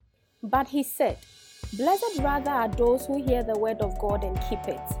But he said, "Blessed rather are those who hear the word of God and keep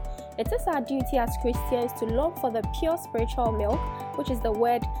it." It is our duty as Christians to long for the pure spiritual milk, which is the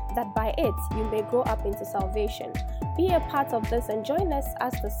word, that by it you may grow up into salvation. Be a part of this and join us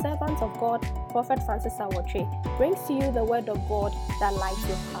as the servant of God, Prophet Francis Awotri, brings to you the word of God that lights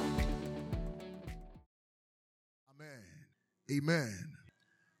your path. Amen. Amen.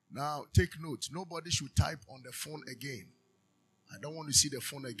 Now take note. Nobody should type on the phone again. I don't want to see the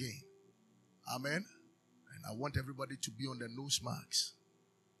phone again. Amen. And I want everybody to be on the nose marks.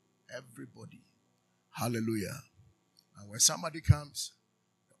 Everybody. Hallelujah. And when somebody comes,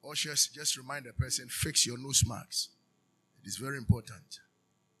 the ushers just remind the person, fix your nose marks. It is very important.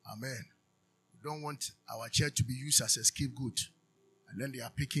 Amen. We don't want our church to be used as a scapegoat. And then they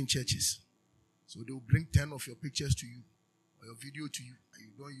are picking churches. So they will bring 10 of your pictures to you or your video to you, and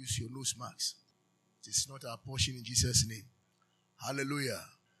you don't use your nose marks. It is not our portion in Jesus' name. Hallelujah.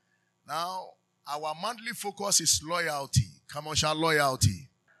 Now, our monthly focus is loyalty. Come on, shout loyalty.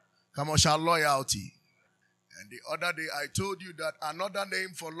 Come on, shout loyalty. And the other day I told you that another name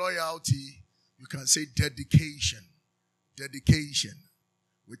for loyalty, you can say dedication. Dedication.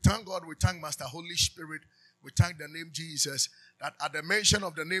 We thank God, we thank Master Holy Spirit, we thank the name Jesus, that at the mention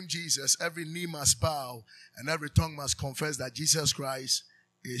of the name Jesus, every knee must bow and every tongue must confess that Jesus Christ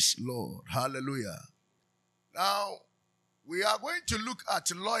is Lord. Hallelujah. Now, we are going to look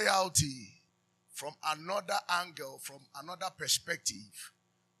at loyalty from another angle, from another perspective,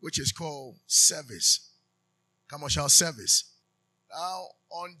 which is called service. Come on, shout service. Now,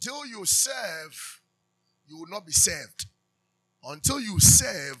 until you serve, you will not be served. Until you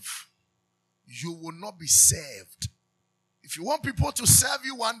serve, you will not be served. If you want people to serve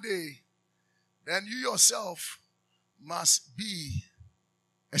you one day, then you yourself must be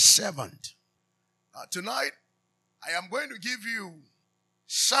a servant. Now, tonight, I am going to give you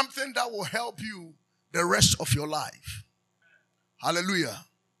something that will help you the rest of your life. Hallelujah.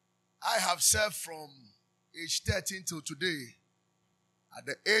 I have served from age 13 till today. At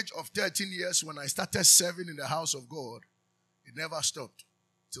the age of 13 years, when I started serving in the house of God, it never stopped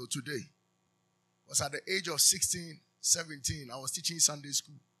till today. It was at the age of 16, 17, I was teaching Sunday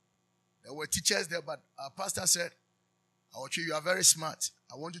school. There were teachers there, but our pastor said, "Awotri, you are very smart.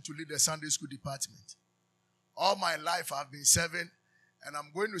 I want you to lead the Sunday school department." All my life I've been serving, and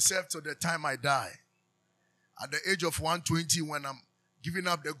I'm going to serve till the time I die. At the age of 120, when I'm giving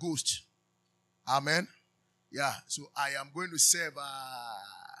up the ghost. Amen. Yeah, so I am going to serve.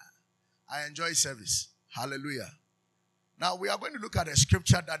 I enjoy service. Hallelujah. Now we are going to look at a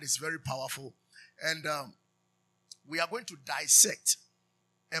scripture that is very powerful. And we are going to dissect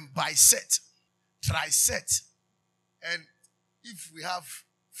and bisect, trisect. And if we have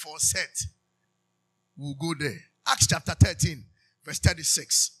foreset, we'll go there. Acts chapter 13, verse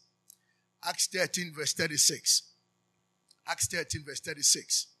 36. Acts 13, verse 36. Acts 13, verse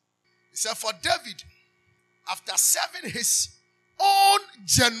 36. It said, "For David, after serving his own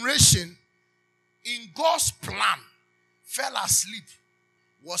generation in God's plan, fell asleep,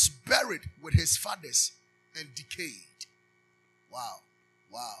 was buried with his fathers, and decayed." Wow.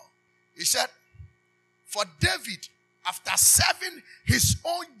 Wow. He said, for David, after serving his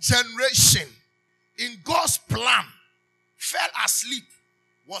own generation in God's plan, fell asleep,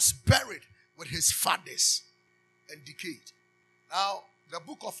 was buried with his fathers, and decayed. Now, the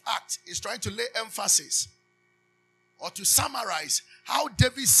book of Acts is trying to lay emphasis or to summarize how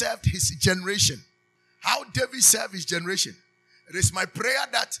David served his generation. How David served his generation. It is my prayer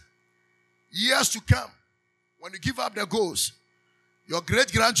that years to come, when you give up the ghost, your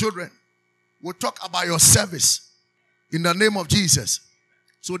great-grandchildren will talk about your service in the name of Jesus.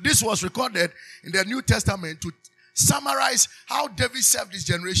 So this was recorded in the New Testament to summarize how David served his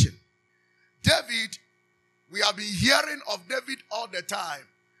generation. David, we have been hearing of David all the time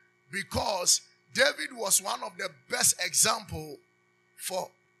because David was one of the best examples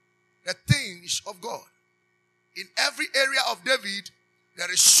for the things of God. In every area of David,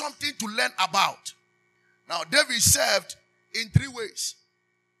 there is something to learn about. Now, David served in 3 ways.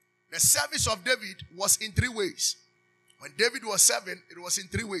 The service of David was in 3 ways. When David was serving, it was in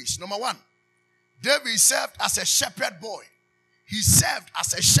 3 ways. Number 1, David served as a shepherd boy. He served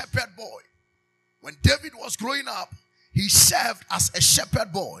as a shepherd boy. When David was growing up, he served as a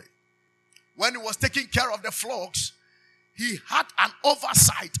shepherd boy. When he was taking care of the flocks, he had an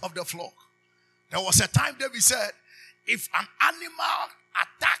oversight of the flock. There was a time David said, if an animal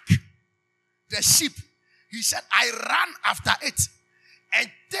attack the sheep, he said, I run after it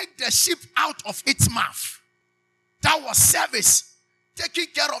and take the sheep out of its mouth. That was service, taking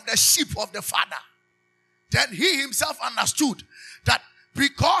care of the sheep of the father. Then he himself understood that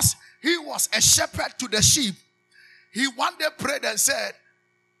because was a shepherd to the sheep, he one day prayed and said,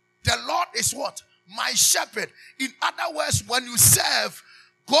 the Lord is what? My shepherd. In other words, when you serve,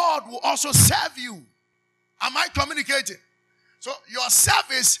 God will also serve you. Am I communicating? So your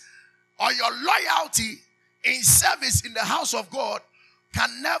service or your loyalty in service in the house of God can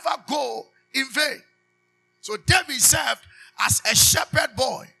never go in vain. So David served as a shepherd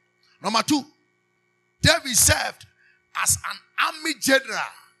boy. Number 2, David served as an army general.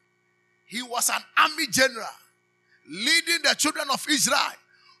 He was an army general leading the children of Israel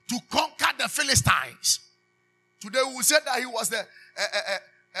to conquer the Philistines. Today we will say that he was the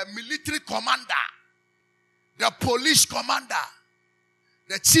military commander, the police commander,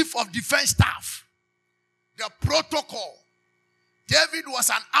 the chief of defense staff, the protocol. David was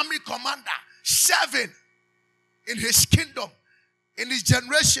an army commander serving in his kingdom, in his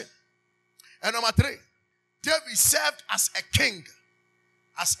generation. And number 3, David served as a king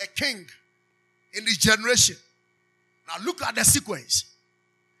in his generation. Now look at the sequence.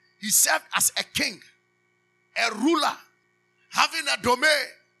 He served as a king, a ruler, having a domain,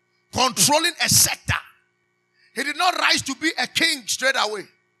 controlling a sector. He did not rise to be a king straight away.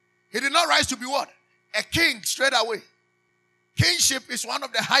 He did not rise to be what? A king straight away. Kingship is one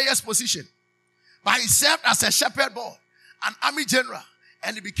of the highest positions. But he served as a shepherd boy, an army general,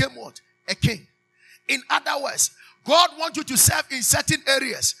 and he became what? A king. In other words, God wants you to serve in certain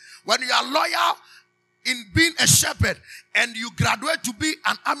areas. When you are loyal in being a shepherd and you graduate to be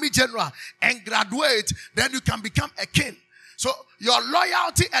an army general and graduate, then you can become a king. So your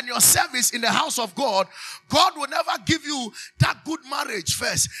loyalty and your service in the house of God, God will never give you that good marriage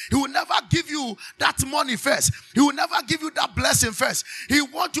first. He will never give you that money first. He will never give you that blessing first. He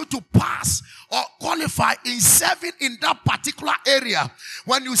wants you to pass or qualify in serving in that particular area.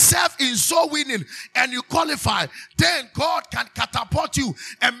 When you serve in soul winning and you qualify, then God can catapult you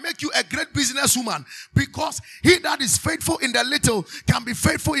and make you a great businesswoman, because he that is faithful in the little can be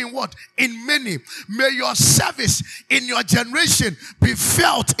faithful in what? In many. May your service in your generation be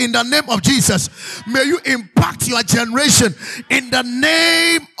felt in the name of Jesus. May you impact your generation in the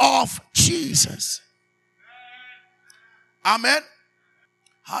name of Jesus. Amen.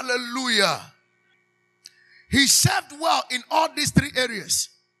 Hallelujah. He served well in all these 3 areas.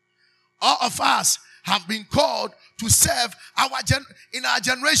 All of us have been called to serve in our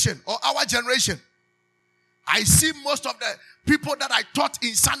generation or our generation. I see most of the people that I taught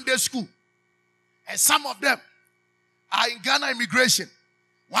in Sunday school, and some of them are in Ghana immigration.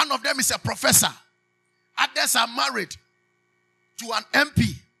 One of them is a professor. Others are married to an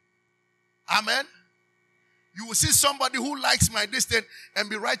MP. Amen. You will see somebody who likes my distance and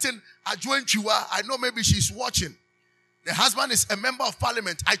be writing Adjoin Chua. I know maybe she's watching. The husband is a member of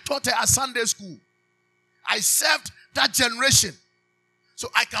parliament. I taught her at Sunday school. I served that generation. So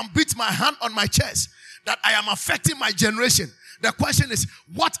I can beat my hand on my chest that I am affecting my generation. The question is,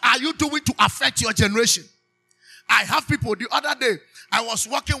 what are you doing to affect your generation? I have people. The other day, I was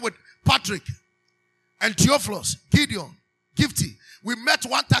working with Patrick and Theophilus, Gideon, Gifty. We met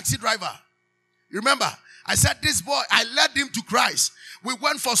one taxi driver. You remember? I said, this boy, I led him to Christ. We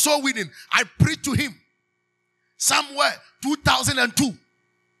went for soul winning. I preached to him. Somewhere, 2002.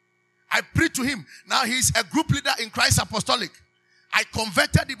 I preached to him. Now he's a group leader in Christ Apostolic. I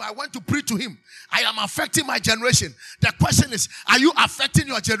converted him. I went to preach to him. I am affecting my generation. The question is, are you affecting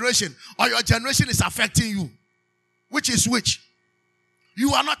your generation, or your generation is affecting you? Which is which?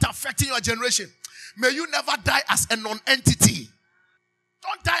 You are not affecting your generation. May you never die as a non-entity.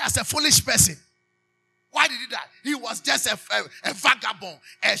 Don't die as a foolish person. Why did he die? He was just a vagabond,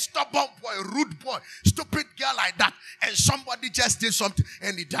 a stubborn boy, a rude boy, stupid girl like that. And somebody just did something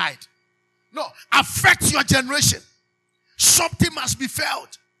and he died. No, affect your generation. Something must be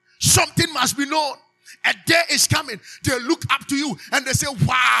felt. Something must be known. A day is coming. They look up to you and they say,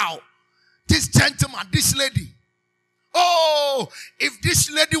 wow, this gentleman, this lady. Oh, if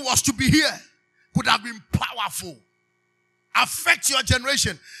this lady was to be here, could have been powerful. Affect your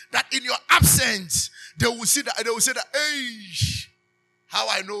generation, that in your absence, they will say that, hey, how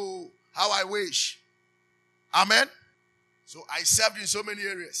I know, how I wish. Amen. So I served in so many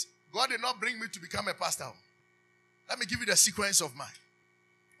areas. God did not bring me to become a pastor. Let me give you the sequence of mine.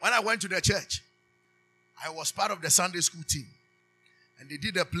 When I went to the church, I was part of the Sunday school team. And they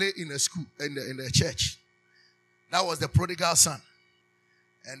did a play in the school, in the church. That was the prodigal son.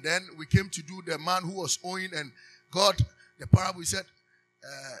 And then we came to do the man who was owing, and God, the parable, he said,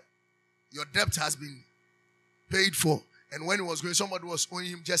 your debt has been paid for. And when he was going, somebody was owing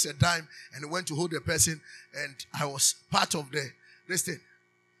him just a dime, and he went to hold the person, and I was part of this thing.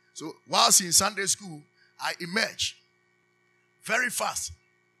 So whilst in Sunday school, I emerged very fast.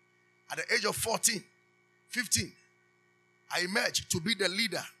 At the age of 14, 15, I emerged to be the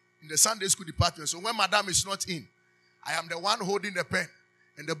leader in the Sunday school department. So when Madam is not in, I am the one holding the pen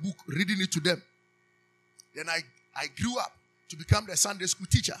and the book, reading it to them. Then I grew up to become the Sunday school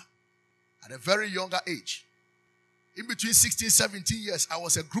teacher at a very younger age. In between 16, 17 years, I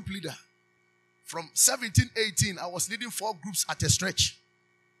was a group leader. From 17, 18, I was leading 4 groups at a stretch.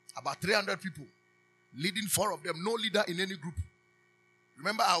 About 300 people. Leading 4 of them. No leader in any group.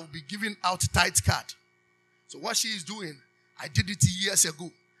 Remember, I will be giving out tithe card. So what she is doing, I did it years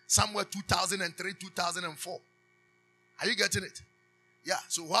ago. Somewhere 2003, 2004. Are you getting it? Yeah.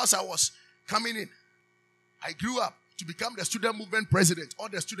 So whilst I was coming in, I grew up to become the student movement president. All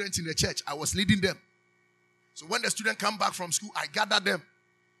the students in the church, I was leading them. So when the students come back from school, I gather them.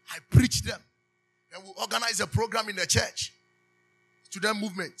 I preach them. Then we organize a program in the church. Student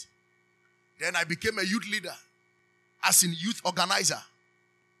movement. Then I became a youth leader. As in youth organizer.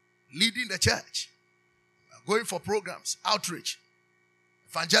 Leading the church. Going for programs, outreach,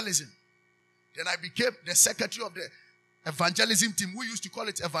 evangelism. Then I became the secretary of the evangelism team. We used to call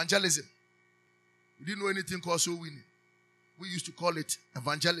it evangelism. We didn't know anything called soul winning. We used to call it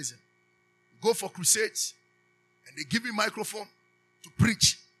evangelism. Go for crusades. And they give me microphone to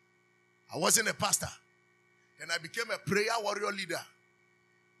preach. I wasn't a pastor. Then I became a prayer warrior leader.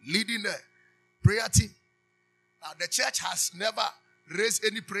 Leading the prayer team. Now the church has never raised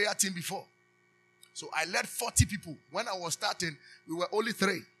any prayer team before. So I led 40 people. When I was starting, we were only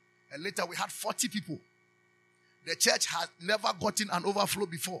 3. And later we had 40 people. The church had never gotten an overflow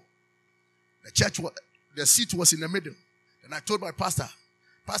before. The seat was in the middle. And I told my pastor,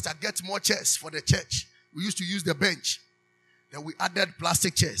 get more chairs for the church. We used to use the bench. Then we added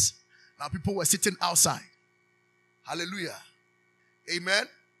plastic chairs. Now people were sitting outside. Hallelujah. Amen.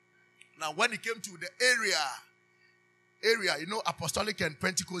 Now when it came to the area, you know, Apostolic and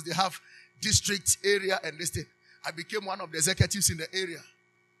Pentecost, they have district, area, and this thing. I became one of the executives in the area.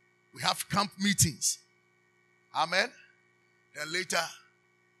 We have camp meetings. Amen. Then later,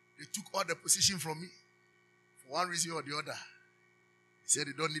 they took all the position from me. For one reason or the other. He said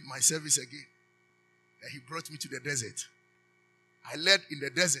they don't need my service again. Then he brought me to the desert. I led in the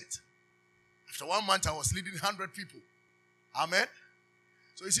desert. After 1 month, I was leading 100 people. Amen.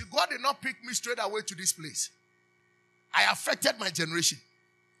 So you see, God did not pick me straight away to this place. I affected my generation.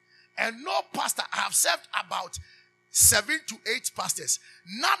 And no pastor, I have served about 7 to 8 pastors.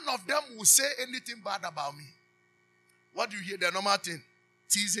 None of them will say anything bad about me. What do you hear? The normal thing.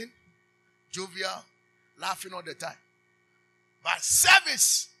 Teasing, jovial, laughing all the time. But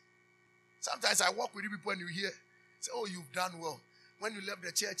service. Sometimes I walk with you people and you hear, say, oh, you've done well. When you left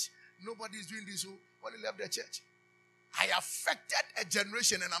the church, nobody is doing this. When you left the church. I affected a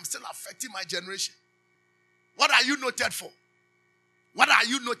generation and I'm still affecting my generation. What are you noted for? What are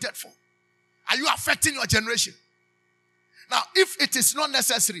you noted for? Are you affecting your generation? Now, if it is not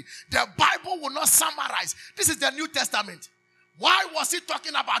necessary, the Bible will not summarize. This is the New Testament. Why was he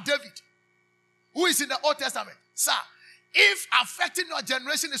talking about David? Who is in the Old Testament? Sir, if affecting your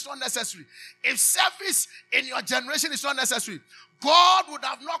generation is not necessary, if service in your generation is not necessary, God would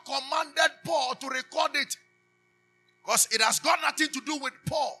have not commanded Paul to record it. Because it has got nothing to do with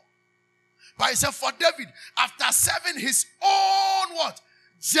Paul. But he said for David, after serving his own what?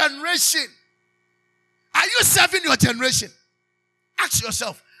 Generation. Are you serving your generation? Ask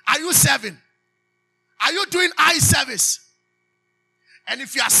yourself, are you serving? Are you doing eye service? And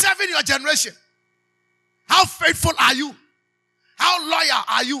if you are serving your generation, how faithful are you? How loyal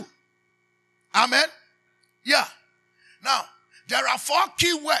are you? Amen? Yeah. Now, there are 4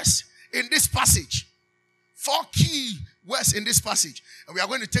 key words in this passage. 4 key words in this passage. And we are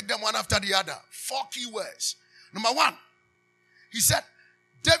going to take them one after the other. 4 key words. Number 1, he said,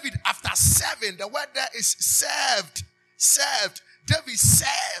 David, after serving, the word there is served. Served. David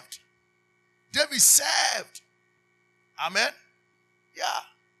served. David served. Amen? Yeah.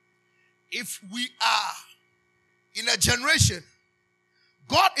 If we are in a generation,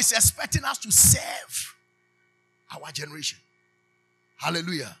 God is expecting us to serve our generation.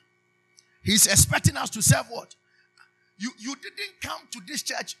 Hallelujah. He's expecting us to serve what? You didn't come to this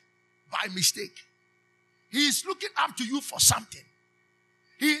church by mistake. He is looking up to you for something.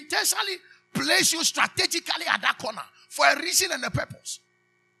 He intentionally placed you strategically at that corner for a reason and a purpose.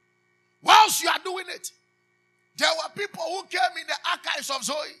 Whilst you are doing it, there were people who came in the archives of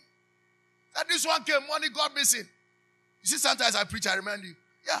Zoe. And this one came, money got missing. You see, sometimes I preach, I remind you.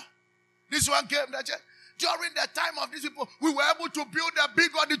 Yeah. This one came, the church. During the time of these people, we were able to build a big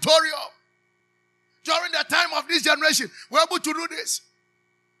auditorium. During the time of this generation, we were able to do this.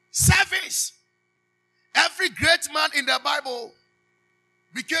 Service. Every great man in the Bible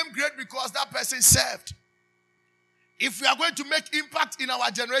became great because that person served. If we are going to make impact in our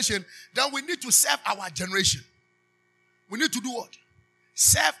generation, then we need to serve our generation. We need to do what?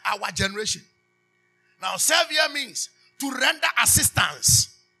 Serve our generation. Now, serve here means to render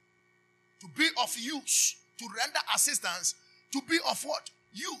assistance, to be of use. To render assistance, to be of what?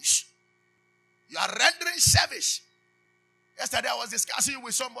 Use. You are rendering service. Yesterday I was discussing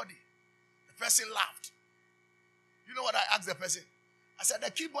with somebody. The person laughed. You know what I asked the person? I said,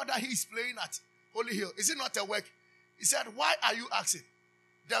 the keyboard that he is playing at Holy Hill, is it not a work? He said, why are you asking?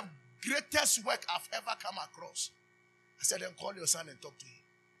 The greatest work I've ever come across. I said, then call your son and talk to him.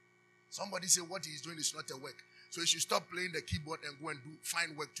 Somebody said what he's doing is not a work. So he should stop playing the keyboard and go and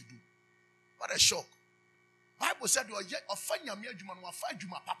find work to do. What a shock. Bible said, papa.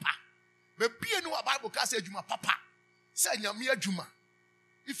 Bible can say papa. Say juma.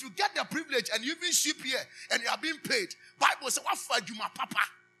 If you get the privilege and you even sleep here and you are being paid, Bible says, what juma papa?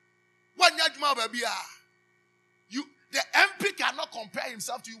 What juma baby? The MP cannot compare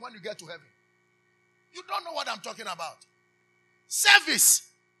himself to you when you get to heaven. You don't know what I'm talking about. Service.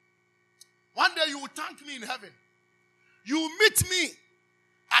 One day you will thank me in heaven. You will meet me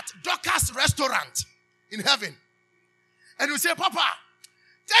at Dorcas restaurant in heaven. And you say, Papa,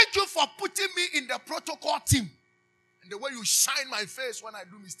 thank you for putting me in the protocol team. And the way you shine my face when I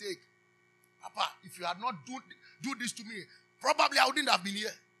do mistake. Papa, if you had not do this to me, probably I wouldn't have been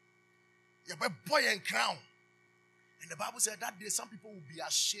here. You're a boy and crown. And the Bible said that day some people will be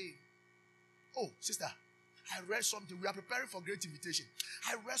ashamed. Oh, sister, I read something. We are preparing for great invitation.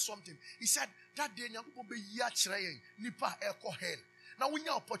 I read something. He said that day people be nipa eko hell. Now when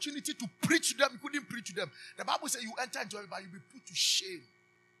you have opportunity to preach to them, you couldn't preach to them. The Bible says you enter into it, but you'll be put to shame.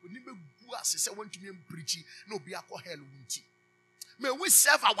 When you go as say want to be preaching, no be eko hell wunti. May we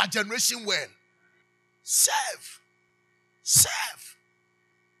serve our generation well. Serve.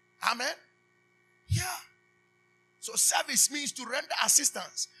 Amen. Yeah. So service means to render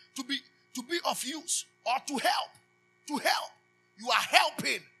assistance, to be of use, or to help. To help. You are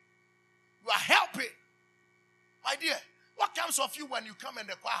helping. My dear, what comes of you when you come and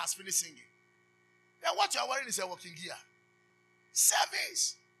the choir has finished singing? Then what you are wearing is a working gear.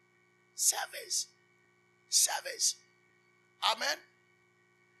 Service. Amen.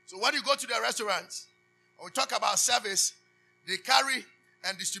 So when you go to the restaurant, when we talk about service, they carry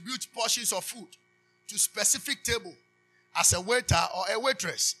and distribute portions of food to specific table as a waiter or a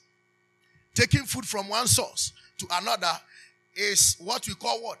waitress. Taking food from one source to another is what we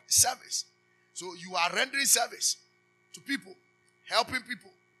call what? Service. So you are rendering service to people, helping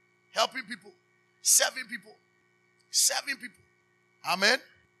people, serving people. Amen.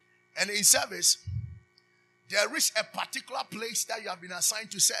 And in service, there is a particular place that you have been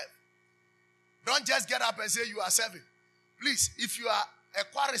assigned to serve. Don't just get up and say you are serving. Please, if you are a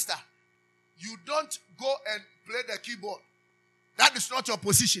chorister, you don't go and play the keyboard. That is not your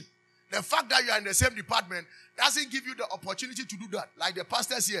position. The fact that you are in the same department doesn't give you the opportunity to do that. Like the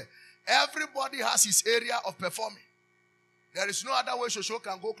pastors here, everybody has his area of performing. There is no other way Shosho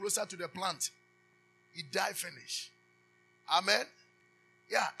can go closer to the plant. He die finish. Amen.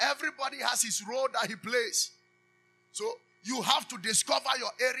 Yeah, everybody has his role that he plays. So you have to discover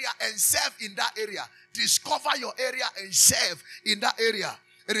your area and serve in that area. Discover your area and serve in that area.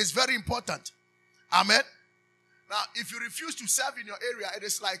 It is very important. Amen. Now, if you refuse to serve in your area, it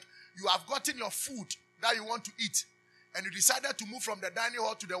is like you have gotten your food that you want to eat, and you decided to move from the dining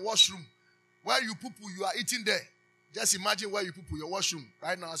hall to the washroom. Where you poo-poo, you are eating there. Just imagine where you poo-poo, your washroom.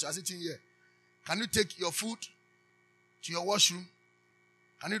 Right now, as you are sitting here. Can you take your food to your washroom?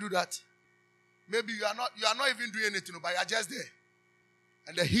 Can you do that? Maybe you are not even doing anything, but you are just there.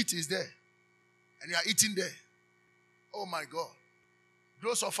 And the heat is there. And you are eating there. Oh my God.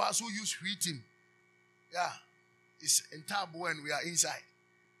 Those of us who use heating, it's in taboo when we are inside.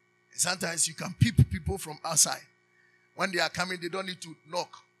 Sometimes you can peep people from outside. When they are coming, they don't need to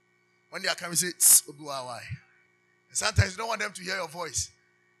knock. When they are coming, say, Obuawai. Sometimes you don't want them to hear your voice.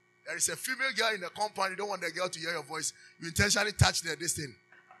 There is a female girl in the compound, you don't want the girl to hear your voice. You intentionally touch this thing.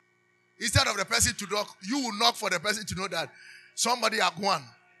 Instead of the person to knock, you will knock for the person to know that somebody are gone.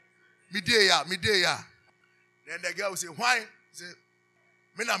 Midaya. Then the girl will say, why? Say,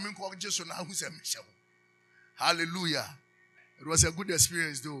 hallelujah. It was a good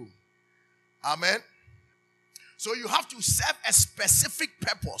experience though. Amen. So you have to serve a specific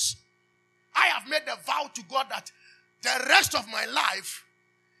purpose. I have made a vow to God that the rest of my life,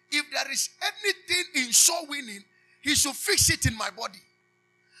 if there is anything in soul winning, He should fix it in my body.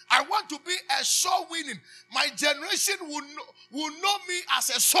 I want to be a soul winning. My generation will know me as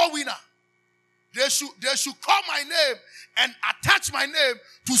a soul winner. They should call my name and attach my name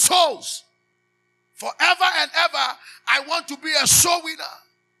to souls. Forever and ever, I want to be a soul winner.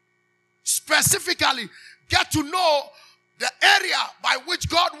 Specifically, get to know the area by which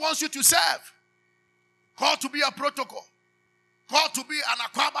God wants you to serve. Called to be a protocol. Called to be an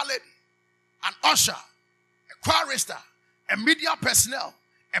aquaba lady, an usher, a chorister, a media personnel,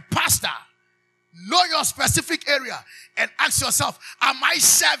 a pastor. Know your specific area and ask yourself, am I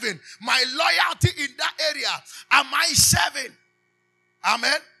serving my loyalty in that area? Am I serving?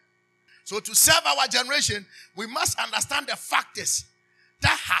 Amen. So to serve our generation, we must understand the factors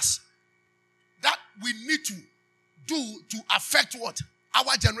that we need to do to affect what?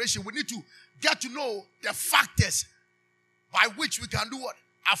 Our generation. We need to get to know the factors by which we can do what?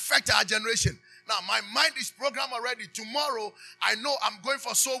 Affect our generation. Now, my mind is programmed already. Tomorrow, I know I'm going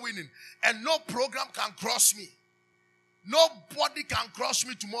for soul winning. And no program can cross me. Nobody can cross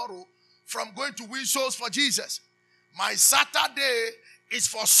me tomorrow from going to win souls for Jesus. My Saturday is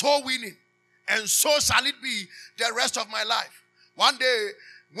for soul winning. And so shall it be the rest of my life. One day,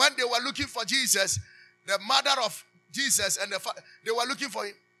 when they were looking for Jesus, the mother of Jesus and the father, they were looking for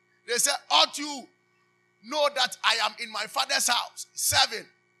him. They said, ought you know that I am in my father's house, serving?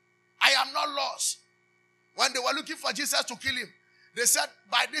 I am not lost. When they were looking for Jesus to kill him, they said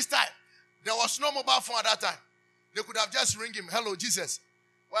by this time, there was no mobile phone at that time. They could have just ring him, hello, Jesus,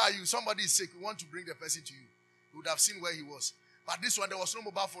 where are you? Somebody is sick. We want to bring the person to you. You would have seen where he was. But this one, there was no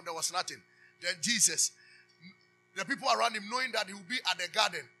mobile phone. There was nothing. Then Jesus, the people around him, knowing that he would be at the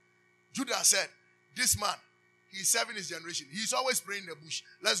garden, Judas said, this man, he's serving his generation. He's always praying in the bush.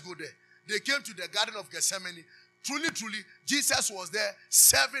 Let's go there. They came to the Garden of Gethsemane. Truly, Jesus was there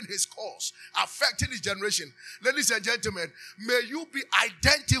serving his cause, affecting his generation. Ladies and gentlemen, may you be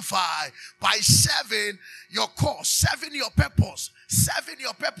identified by serving your cause, serving your purpose, serving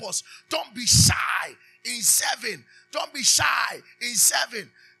your purpose. Don't be shy in serving. Don't be shy in serving.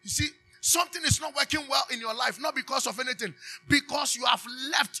 You see, something is not working well in your life, not because of anything, because you have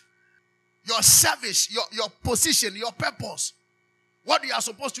left your service, your position, your purpose. What you are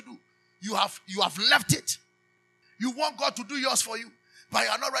supposed to do, you have left it. You want God to do yours for you, but you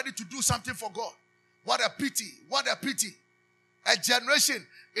are not ready to do something for God. What a pity. What a pity. A generation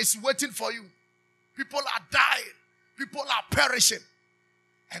is waiting for you. People are dying. People are perishing.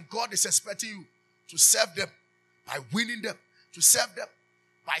 And God is expecting you to serve them by winning them, to serve them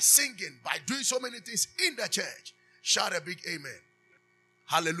by singing, by doing so many things in the church. Shout a big amen.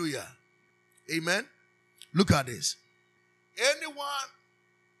 Hallelujah. Amen. Look at this. Anyone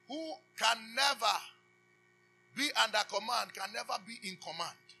who can never be under command can never be in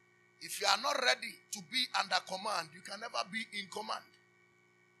command. If you are not ready to be under command, you can never be in command.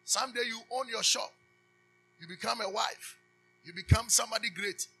 Someday you own your shop. You become a wife. You become somebody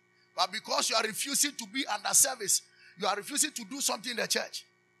great. But because you are refusing to be under service, you are refusing to do something in the church.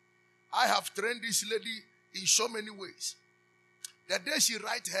 I have trained this lady in so many ways. The day she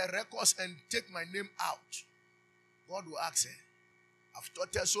writes her records and take my name out, God will ask her. I've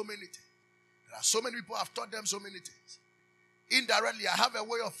taught her so many things. There are so many people I've taught them so many things. Indirectly, I have a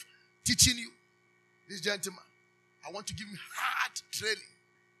way of teaching you. This gentleman, I want to give him hard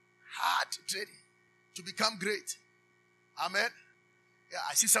training to become great. Amen. Yeah,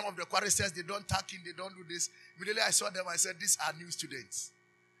 I see some of the choristers, they don't tuck in, they don't do this. Immediately I saw them, I said, these are new students.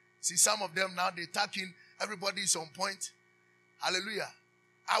 See, some of them now, they tuck in, everybody is on point. Hallelujah.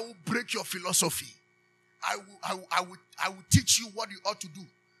 I will break your philosophy. I will teach you what you ought to do.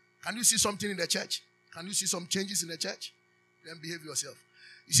 Can you see something in the church? Can you see some changes in the church? Then behave yourself.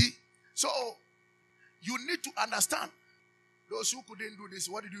 You see, so you need to understand. Those who couldn't do this,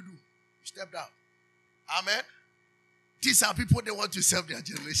 what did you do? You stepped out. Amen. These are people, they want to serve their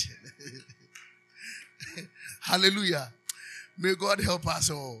generation. Hallelujah. May God help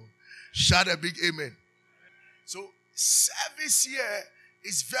us all. Shout a big amen. So service here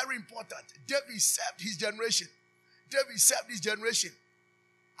is very important. David served his generation. David served his generation.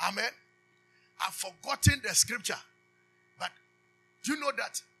 Amen. I've forgotten the scripture. But do you know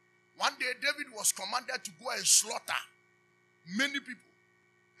that one day David was commanded to go and slaughter many people.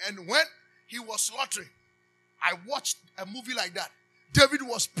 And when he was slaughtering, I watched a movie like that. David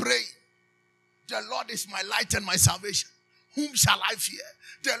was praying. The Lord is my light and my salvation. Whom shall I fear?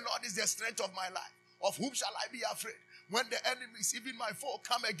 The Lord is the strength of my life. Of whom shall I be afraid? When the enemies, even my foe,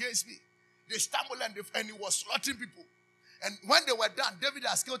 come against me, they stumble and he was slaughtering people. And when they were done, David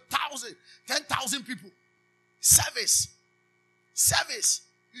has killed 10,000 people. Service.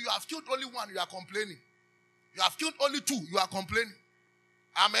 You have killed only one, you are complaining. You have killed only two, you are complaining.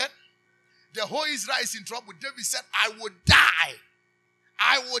 Amen. The whole Israel is in trouble. David said, I will die.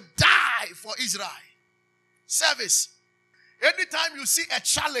 I would die for Israel. Service. Anytime you see a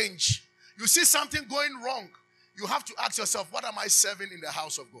challenge, you see something going wrong, you have to ask yourself, what am I serving in the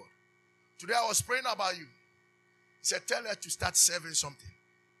house of God? Today I was praying about you. He said, tell her to start serving something.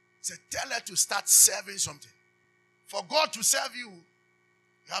 He said, tell her to start serving something. For God to serve you,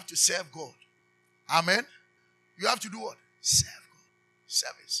 you have to serve God. Amen. You have to do what? Serve God.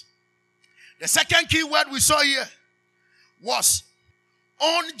 Service. The second key word we saw here was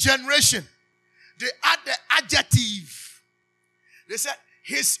own generation. They add the adjective. They said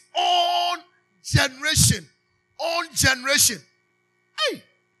his own generation. Own generation. Hey.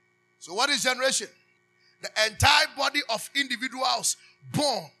 So what is generation? The entire body of individuals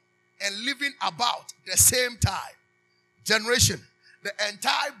born and living about the same time. Generation. The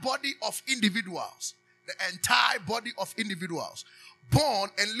entire body of individuals. The entire body of individuals born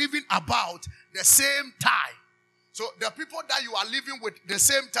and living about the same time. So the people that you are living with the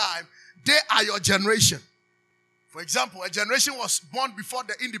same time, they are your generation. For example, a generation was born before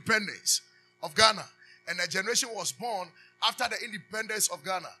the independence of Ghana, and a generation was born after the independence of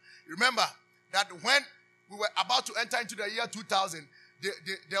Ghana. Remember that when we were about to enter into the year 2000,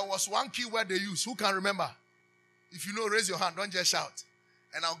 there was one key word they used. Who can remember? If you know, raise your hand. Don't just shout.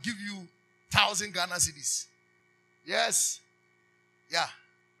 And I'll give you 1,000 Ghana cedis. Yes. Yeah.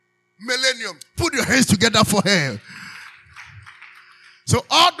 Millennium. Put your hands together for her. So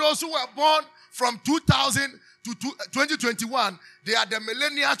all those who were born from 2000 to 2021, they are the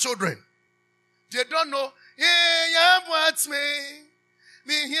millennial children. They don't know. They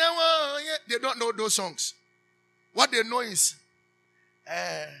don't know those songs. What they know is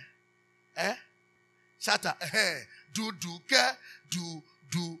Shata, do ke.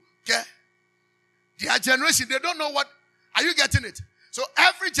 Their generation, they don't know what. Are you getting it? So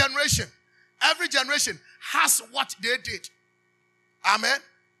every generation has what they did. Amen.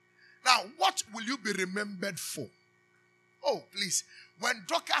 Now, what will you be remembered for? Oh, please. When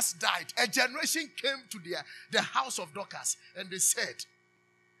Dorcas died, a generation came to the house of Dorcas and they said,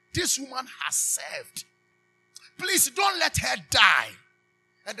 this woman has served. Please don't let her die.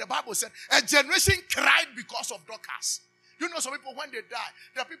 And the Bible said, a generation cried because of Dorcas. You know, some people, when they die,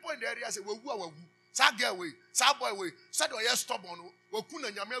 the people in the area say, "Wewu, wewu, sa girl way, sa boy way, sa do you stubborn? We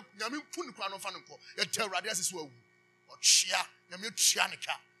kuna nyame kunu kwa no fa nko. You tell radius is wewu. Or chia, nyame chia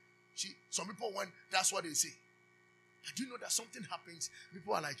nika." See, some people, when that's what they say. But do you know that something happens?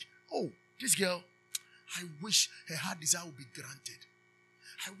 People are like, "Oh, this girl, I wish her heart desire would be granted.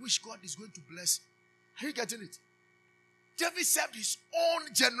 I wish God is going to bless." Are you getting it? David served his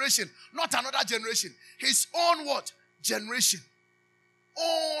own generation, not another generation. His own what? Generation.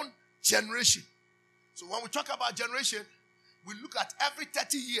 Own generation. So when we talk about generation, we look at every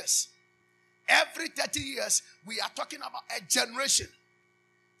 30 years. Every 30 years, we are talking about a generation.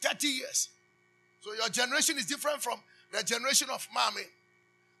 30 years. So your generation is different from the generation of Mommy.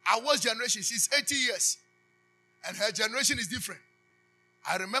 Our generation, she's 80 years. And her generation is different.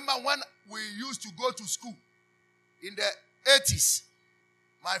 I remember when we used to go to school in the 80s.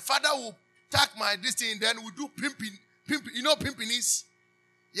 My father would tuck my this thing, then we do pimping. You know pimping is?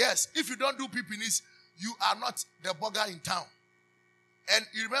 Yes. If you don't do pimping is, you are not the burger in town. And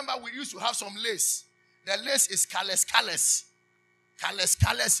you remember we used to have some lace. The lace is callous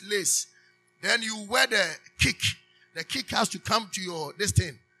lace. Then you wear the kick. The kick has to come to your this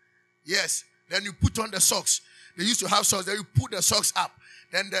thing. Yes. Then you put on the socks. They used to have socks. Then you put the socks up.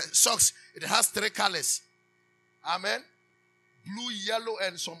 Then the socks, it has 3 colors. Amen. Blue, yellow,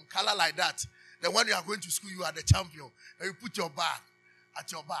 and some color like that. Then when you are going to school, you are the champion. Then you put your bag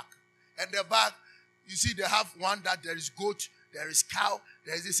at your back. And the bag, you see, they have one that there is goat, there is cow,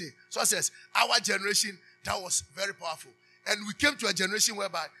 there is this thing. So it says, our generation, that was very powerful. And we came to a generation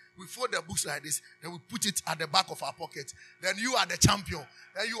whereby we fold the books like this, then we put it at the back of our pocket. Then you are the champion.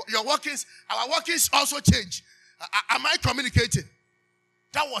 Then your workings, our workings also change. Am I communicating?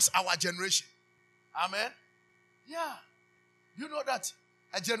 That was our generation. Amen. Yeah. You know that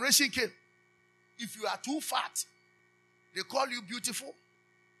a generation came. If you are too fat, they call you beautiful.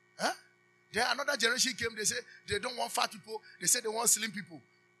 Huh? Then another generation came, they say they don't want fat people. They say they want slim people.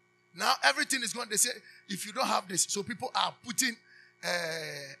 Now everything is gone. They say, if you don't have this, so people are putting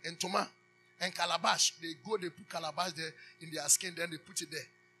entoma and calabash. They put calabash there in their skin, then they put it there.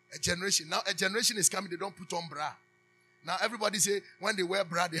 A generation. Now a generation is coming, they don't put on bra. Now everybody say when they wear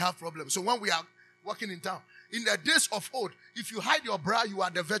bra, they have problems. So when we are walking in town, in the days of old, if you hide your bra, you are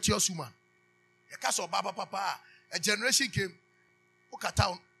the virtuous woman. A generation came.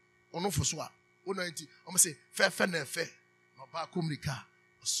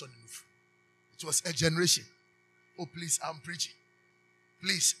 It was a generation. Oh, please, I'm preaching.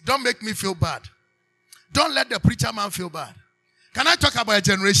 Please, don't make me feel bad. Don't let the preacher man feel bad. Can I talk about a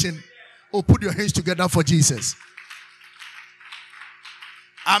generation? Oh, put your hands together for Jesus.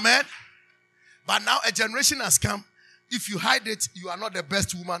 Amen. But now a generation has come. If you hide it, you are not the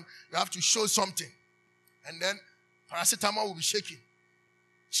best woman. You have to show something. And then paracetamol will be shaking.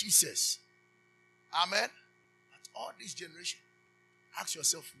 Jesus. Amen. But all this generation, ask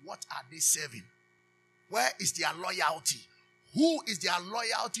yourself, what are they serving? Where is their loyalty? Who is their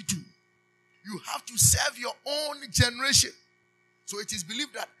loyalty to? You have to serve your own generation. So it is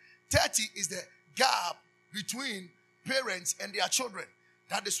believed that 30 is the gap between parents and their children.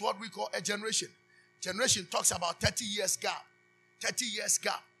 That is what we call a generation. Generation talks about 30 years gap. 30 years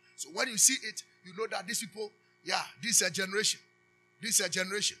gap. So when you see it, you know that these people, this is a generation. This is a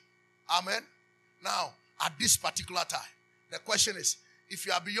generation. Amen. Now, at this particular time, the question is, if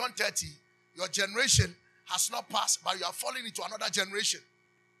you are beyond 30, your generation has not passed, but you are falling into another generation.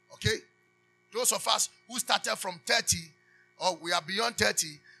 Okay? Those of us who started from 30, or we are beyond 30,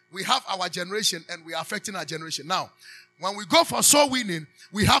 we have our generation and we are affecting our generation. Now, when we go for soul winning,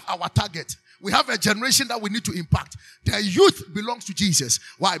 we have our target. We have a generation that we need to impact. The youth belongs to Jesus.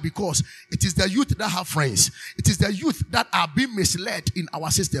 Why? Because it is the youth that have friends. It is the youth that are being misled in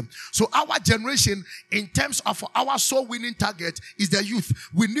our system. So our generation, in terms of our soul winning target, is the youth.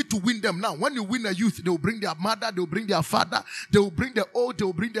 We need to win them. Now, when you win a youth, they will bring their mother, they will bring their father, they will bring the old, they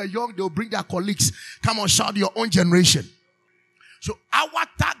will bring the young, they will bring their colleagues. Come on, shout your own generation. So our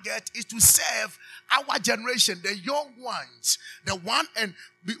target is to serve our generation, the young ones, the one and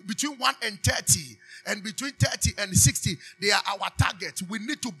between 1 and 30, and between 30 and 60, they are our target. We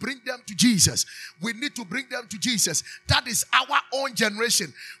need to bring them to Jesus. We need to bring them to Jesus. That is our own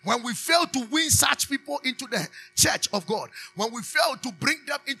generation. When we fail to win such people into the church of God, when we fail to bring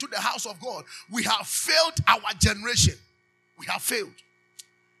them into the house of God, we have failed our generation. We have failed.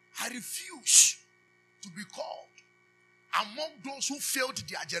 I refuse to be called among those who failed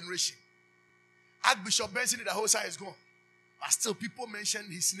their generation. Archbishop Benson Idahosa is gone. But still people mention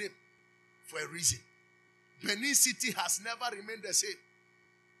his name for a reason. Benin City has never remained the same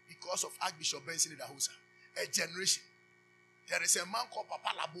because of Archbishop Benson Idahosa. A generation. There is a man called Papa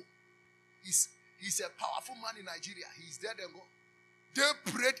Labo. He's a powerful man in Nigeria. He's dead and gone.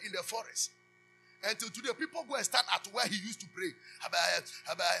 They prayed in the forest. Until today, people go and stand at where he used to pray.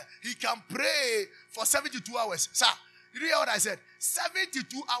 He can pray for 72 hours. Sir, you hear what I said?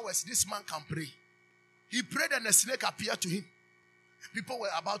 72 hours this man can pray. He prayed and the snake appeared to him. People were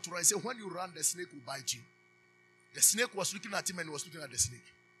about to run. He said, when you run, the snake will bite you. The snake was looking at him and he was looking at the snake.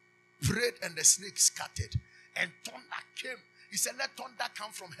 Prayed and the snake scattered. And thunder came. He said, let thunder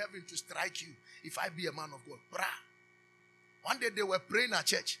come from heaven to strike you if I be a man of God. Brah. One day they were praying at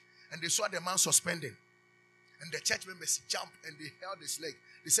church and they saw the man suspending. And the church members jumped and they held his leg.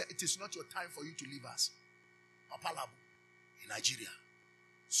 They said, it is not your time for you to leave us. Papa Labo in Nigeria.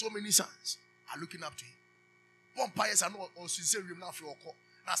 So many sons are looking up to him. Vampires are not sincere now for your call.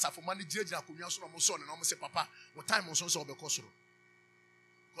 Now, for money, and say, Papa, what time was also because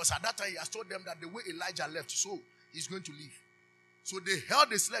at that time he has told them that the way Elijah left, so he's going to leave. So they held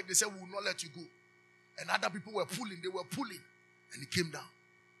his leg, they said, we will not let you go. And other people were pulling, and he came down.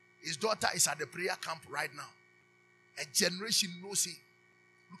 His daughter is at the prayer camp right now. A generation knows him.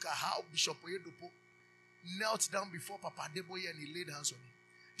 Look at how Bishop Oyedepo knelt down before Papa Adeboye and he laid hands on him.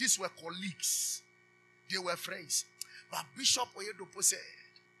 These were colleagues. They were friends. But Bishop Oyedepo said,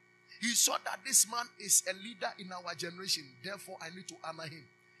 he saw that this man is a leader in our generation. Therefore, I need to honor him.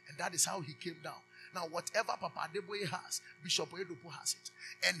 And that is how he came down. Now, whatever Papa Adeboye has, Bishop Oyedepo has it.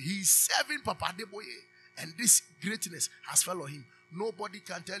 And he's serving Papa Adeboye. And this greatness has fell on him. Nobody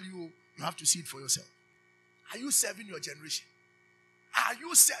can tell you. You have to see it for yourself. Are you serving your generation? Are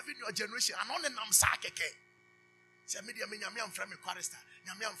you serving your generation?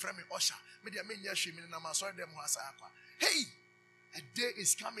 Hey, a day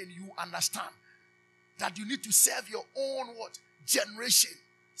is coming. You understand that you need to serve your own what? Generation.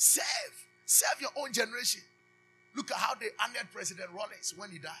 Serve your own generation. Look at how they honored President Rawlings when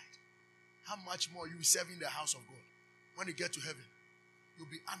he died. How much more you serve in the house of God? When you get to heaven, you'll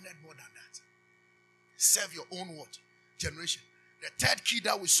be honored more than that. Serve your own what? Generation. The third key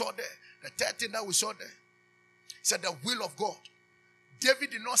that we saw there, the third thing that we saw there, said the will of God. David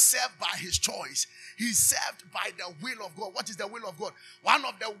did not serve by his choice. He served by the will of God. What is the will of God? One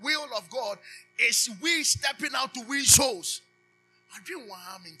of the will of God is we stepping out to win souls. My dream was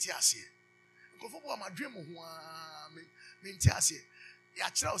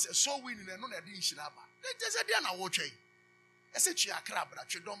so winning and none of the Shinaba. There's a Diana watching. I said, Chiakrabra,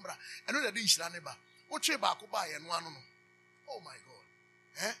 Chidombra, and none of the Shinaba. Oche Bakuba and one. Oh my God.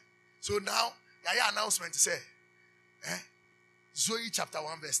 So now, your announcement say, Zoe chapter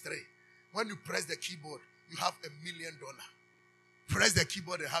 1 verse 3. When you press the keyboard, you have $1 million. Press the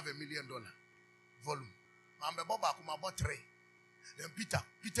keyboard and have $1 million. Volume. Bought 3. Then Peter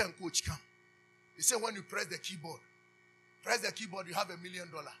and coach come. They say when you press the keyboard, you have $1 million.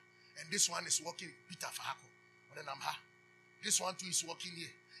 And this one is working, Peter Fahako. This one too is working here.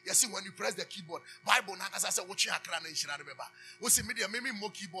 You see, when you press the keyboard, Bible as I said, watching a crown and Shirabeba. What's the media? Maybe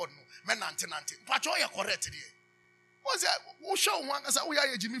more keyboard, no. Men ante. But you are correct here. What's that? What show one as we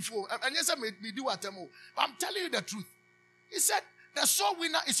are Jimmy for? And yes, I made me do what I'm. But I'm telling you the truth. He said, the soul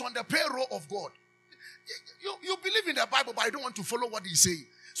winner is on the payroll of God. You believe in the Bible, but I don't want to follow what he's saying.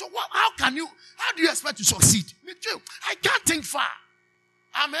 So how do you expect to succeed? Me too. I can't think far.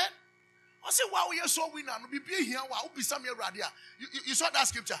 Amen. I say, wow, you're so winner. Be here. Wow, be some here. You saw that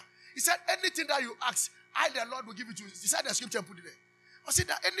scripture. He said, anything that you ask, I, the Lord, will give it to you. He said the scripture and put it there. I said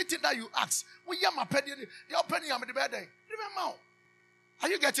that anything that you ask, we are my penny, they are penny, I'm the bed. Remember, are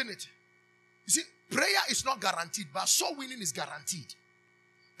you getting it? You see, prayer is not guaranteed, but soul winning is guaranteed.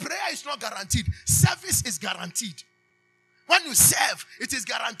 Prayer is not guaranteed. Service is guaranteed. When you serve, it is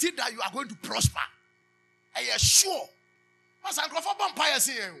guaranteed that you are going to prosper. And you're sure.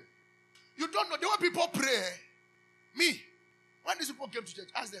 You don't know. The way people pray, me, when these people came to church,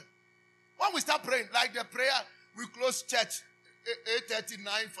 ask them. When we start praying, like the prayer, we close church 8:30,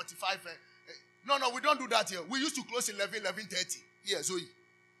 9:45. No, we don't do that here. We used to close 11:30. Yeah, so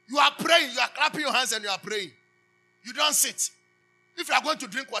you are praying, you are clapping your hands and you are praying. You don't sit. If you are going to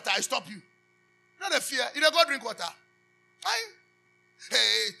drink water, I stop you. Not a fear. You don't go drink water. Hey.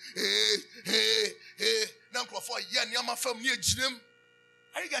 Now,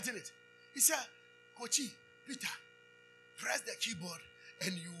 are you getting it? He said, Kochi, Peter, press the keyboard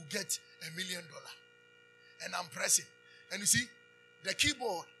and you will get $1 million. And I'm pressing. And you see, the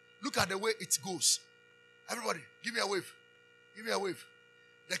keyboard, look at the way it goes. Everybody, give me a wave. Give me a wave.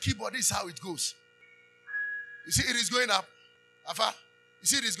 The keyboard, this is how it goes. You see, it is going up. Afa, you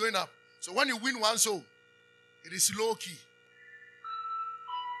see, it is going up. So when you win one soul, it is low key.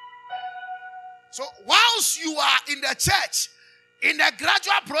 So whilst you are in the church, in the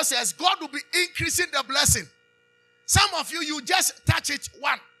gradual process, God will be increasing the blessing. Some of you just touch it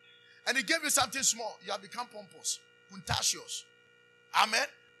one, and He gave you something small. You have become pompous, contagious. Amen.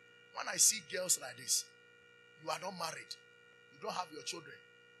 When I see girls like this, you are not married, you don't have your children.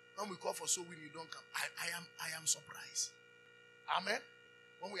 When we call for soul winning, you don't come. I am surprised. Amen.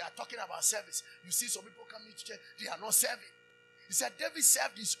 When we are talking about service, you see some people coming to church, they are not serving. He said David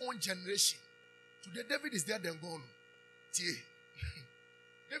served his own generation. Today David is dead and gone.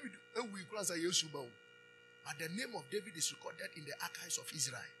 David, but the name of David is recorded in the archives of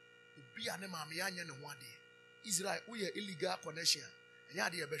Israel. Israel, we are illegal connection.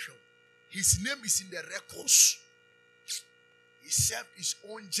 His name is in the records. He served his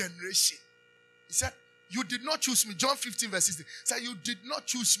own generation. He said, you did not choose me. John 15 verse 16. He said, you did not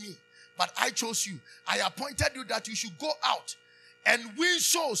choose me, but I chose you. I appointed you that you should go out and win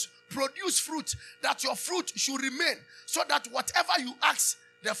souls, produce fruit, that your fruit should remain, so that whatever you ask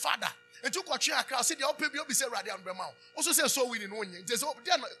the Father. And to watch a crowd, say the open be say radi and bremau. Also say so winning one. There's no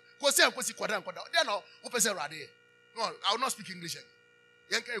say kwesi kwadran kwada. They no open say radi. No, I will not speak English again.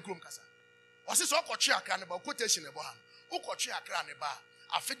 Yanka ekrom kasa. O say so watch a crowd about quotation ebo ha. O watch a crowd ne ba.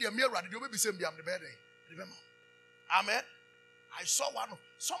 Afi de me radi, dey be say me am the bed. Remember. Amen. I saw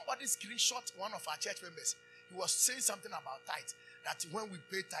somebody screenshot one of our church members. He was saying something about tithe. That when we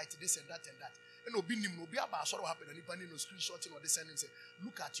pay tithe, this and that and that. And no be about sort of happen and no screenshotting or this and say,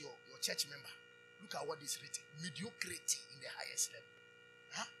 look at your church member. Look at what is written. Mediocrity in the highest level.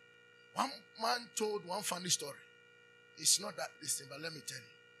 Huh? One man told one funny story. It's not that listen, but let me tell you.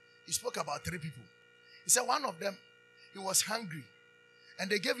 He spoke about 3 people. He said one of them, he was hungry. And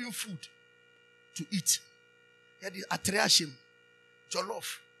they gave him food to eat. He had the atriashim,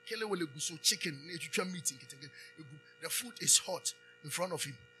 jollof, chicken, meat. The food is hot in front of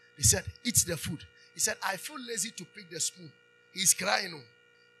him. He said, eat the food. He said, I feel lazy to pick the spoon. He's crying.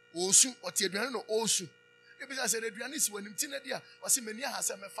 Osu, or Tiaduano, Osu. The said, Adrianis, when him Tinadia, or Simenia has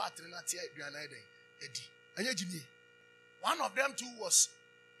a fat and not Eddie. One of them too was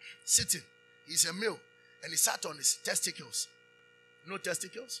sitting. He's a male, and he sat on his testicles. No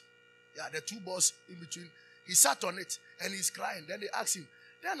testicles? Yeah, the 2 balls in between. He sat on it, and he's crying. Then they asked him,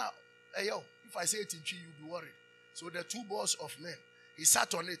 hey, yo, if I say it in tree, you'll be worried. So the 2 balls of men, he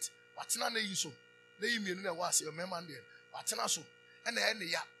sat on it. What's not you so? They mean was your member there. What's not so? And then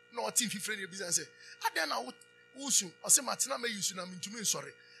ya no team friend business. I then I would or say Martina may use to me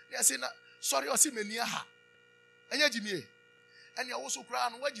sorry. They say sorry or see me near her. And And you also cry,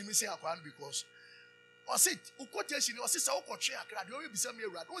 and what you miss because or say, quotation or sister, or chair, you will be some year.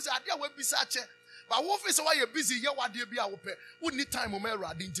 Who's the idea will be such a but office why you're busy, you what dear be our pay. Would need time or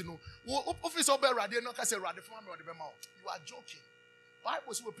didn't you know? Office or bear, no case a rad from the mouth. You are joking.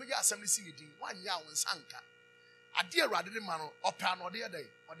 Bibles will pay assembly singing 1 year on Sanka. A dear rather than man or pan or the other day,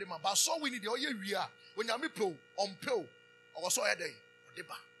 or the man, but so we need the year when you're pill on pill or so a day or the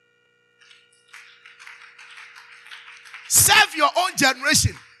bar. Serve your own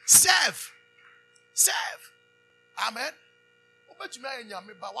generation. Serve. Amen. But you may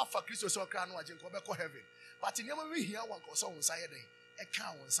but what for Christ so crown watching go heaven. But in never we hear one cause on Sunday, a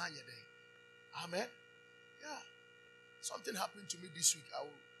cow on Sunday. Amen. Yeah. Something happened to me this week. I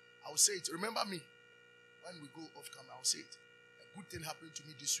will say it. Remember me. When we go off camera, I'll say it. A good thing happened to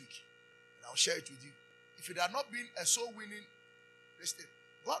me this week. And I'll share it with you. If it had not been a soul winning, listen,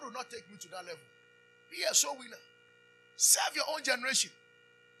 God will not take me to that level. Be a soul winner. Serve your own generation.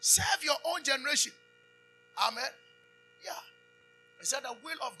 Serve your own generation. Amen. Yeah. He said the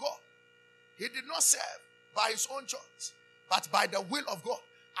will of God. He did not serve by his own choice, but by the will of God.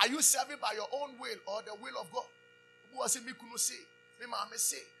 Are you serving by your own will or the will of God? Who was it? Me kuno say, me mama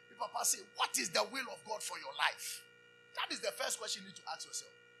say, me papa say, what is the will of God for your life? That is the first question you need to ask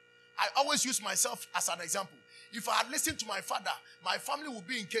yourself. I always use myself as an example. If I had listened to my father, my family would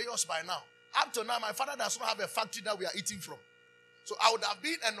be in chaos by now. Up to now, my father does not have a factory that we are eating from. So I would have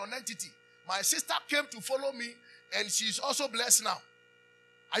been a non-entity. My sister came to follow me, and she's also blessed now.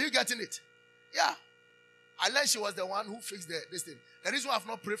 Are you getting it? Yeah. I learned she was the one who fixed this thing. The reason why I have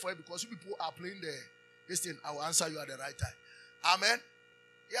not prayed for it because you people are playing this thing. I will answer you at the right time. Amen.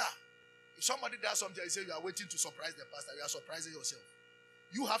 Yeah. If somebody does something, you say you are waiting to surprise the pastor, you are surprising yourself.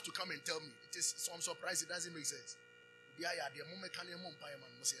 You have to come and tell me. It is some surprise. It doesn't make sense. What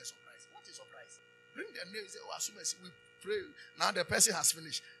is surprise? Bring the name. Say, oh, as soon as we pray, now the person has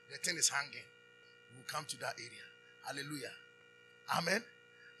finished. The thing is hanging. We'll come to that area. Hallelujah. Amen.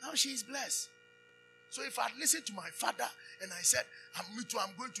 Now she is blessed. So if I listened to my father and I said, me too,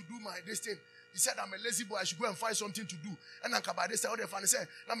 I'm going to do this thing. He said, I'm a lazy boy. I should go and find something to do. And then by this time, all said,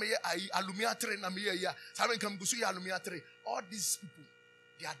 all these people,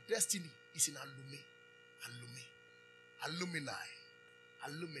 their destiny is in alumni.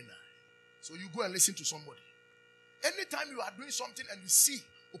 So you go and listen to somebody. Anytime you are doing something and you see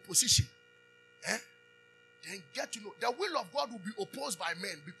opposition, then get to know the will of God will be opposed by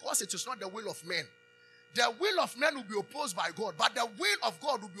men because it is not the will of men. The will of men will be opposed by God, but the will of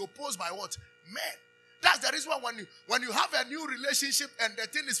God will be opposed by what? Men. That's the reason why when you have a new relationship and the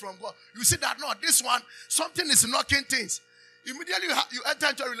thing is from God, you see that no, this one, something is knocking things. Immediately you enter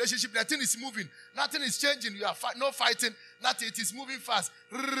into a relationship, the thing is moving. Nothing is changing. You are no fighting. Nothing. It is moving fast.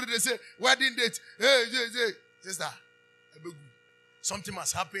 They say, wedding date. Hey. Sister, something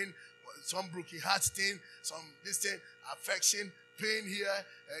must happen. Some broken heart thing, this thing, affection, pain here,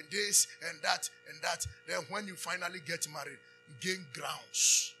 and this, and that. Then when you finally get married, you gain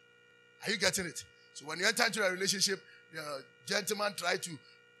grounds. Are you getting it? So when you enter into a relationship, the gentleman try to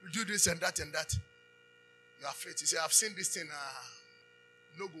do this and that. You are faith. You say, I've seen this thing.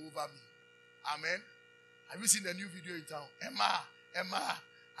 No go over me. Amen. Have you seen the new video in town? Emma.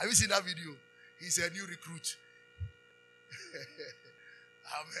 Have you seen that video? He's a new recruit.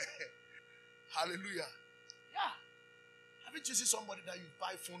 Amen. Hallelujah. Yeah. Haven't you seen somebody that you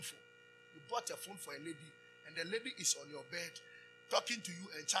buy phone for? You bought a phone for a lady, and the lady is on your bed talking to you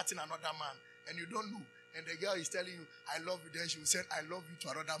and chatting another man, and you don't know. And the girl is telling you, I love you. Then she will say, I love you to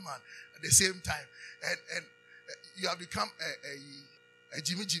another man at the same time. And you have become a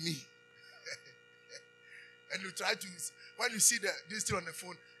Jimmy. And you try to, when you see this thing on the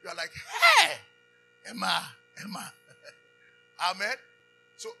phone, you are like, hey, Emma. Amen.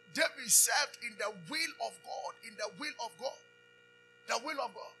 So David served in the will of God. In the will of God. The will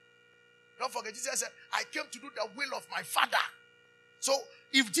of God. Don't forget, Jesus said, I came to do the will of my Father. So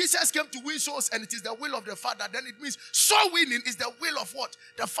if Jesus came to win souls and it is the will of the Father, then it means soul winning is the will of what?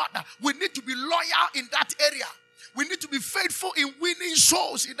 The Father. We need to be loyal in that area. We need to be faithful in winning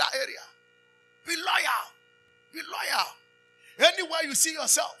souls in that area. Be loyal. Be loyal. Anywhere you see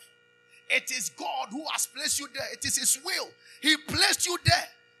yourself, it is God who has placed you there. It is His will. He placed you there.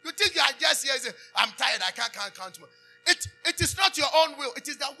 You think you are just here and say, I'm tired, I can't count more. It is not your own will. It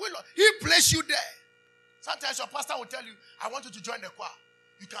is the will of He placed you there. Sometimes your pastor will tell you, I want you to join the choir.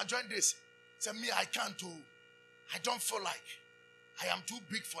 You can join this. Say, me, I can't do. I don't feel like. I am too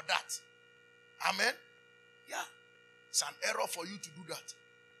big for that. Amen? Yeah. It's an error for you to do that.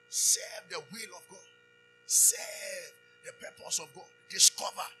 Serve the will of God. Serve the purpose of God.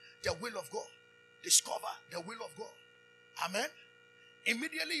 Discover the will of God. Discover the will of God. Amen?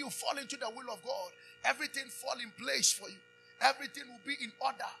 Immediately you fall into the will of God, everything fall in place for you. Everything will be in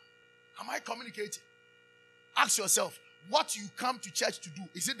order. Am I communicating? Ask yourself, what you come to church to do,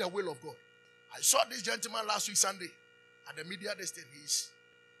 is it the will of God? I saw this gentleman last week Sunday at the media destination.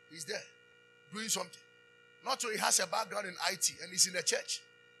 He's there doing something. Not so he has a background in IT and he's in the church.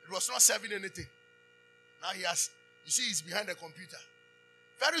 It was not serving anything. Now he's behind the computer.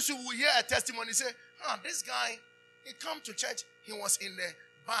 Very soon we'll hear a testimony say, this guy, he come to church, he was in the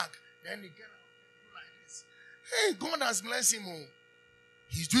bank. Then he get out and do like this. Hey, God has blessed him.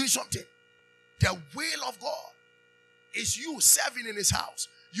 He's doing something. The will of God is you serving in his house.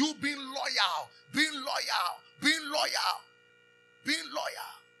 You being loyal.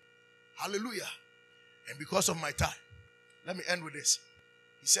 Hallelujah. And because of my time, let me end with this.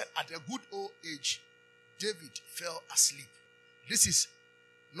 He said, at a good old age, David fell asleep. This is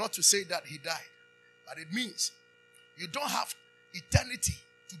not to say that he died, but it means you don't have eternity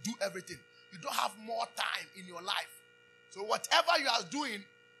to do everything. You don't have more time in your life. So whatever you are doing,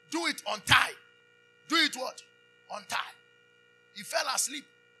 do it on time. Do it what? On time. He fell asleep.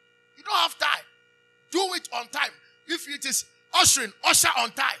 You don't have time. Do it on time. If it is ushering, usher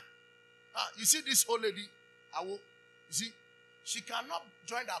on time. You see this old lady, Awo, you see, she cannot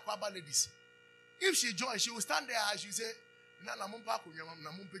join the Akwaba ladies. If she joins, she will stand there and she will say,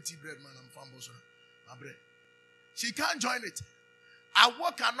 she can't join it.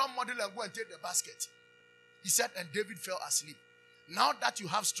 Awo cannot model and go and take the basket. He said, and David fell asleep. Now that you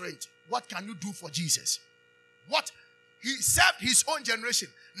have strength, what can you do for Jesus? What? He served his own generation.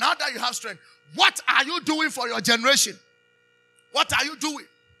 Now that you have strength, what are you doing for your generation? What are you doing?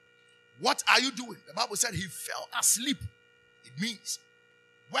 What are you doing? The Bible said he fell asleep. It means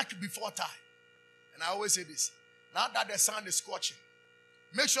work before time. And I always say this. Now that the sun is scorching,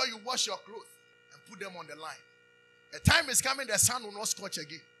 make sure you wash your clothes and put them on the line. A time is coming, the sun will not scorch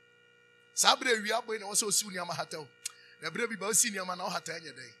again. Sabre we are going also soon Yamahato. The baby boy senior man now had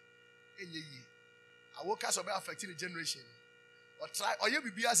any day. I woke us about affecting the generation. Or try or you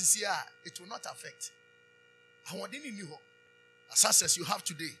be as it will not affect. I want any new success you have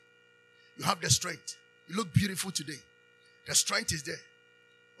today. You have the strength. You look beautiful today. The strength is there.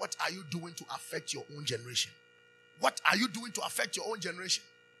 What are you doing to affect your own generation? What are you doing to affect your own generation?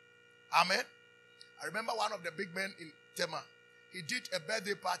 Amen. I remember one of the big men in Tema. He did a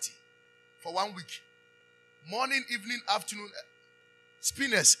birthday party for 1 week. Morning, evening, afternoon.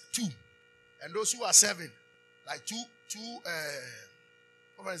 Spinners, 2. And those who are serving, like two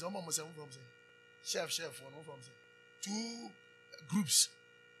chef, 2 groups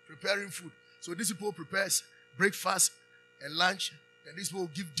preparing food. So these people prepares breakfast and lunch. Then these people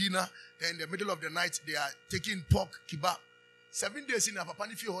give dinner. Then in the middle of the night, they are taking pork kebab. 7 days in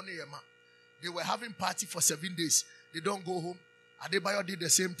Apapanifi. They were having party for 7 days. They don't go home. Adebayo did the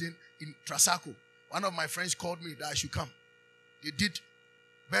same thing in Trasacco. One of my friends called me that I should come. They did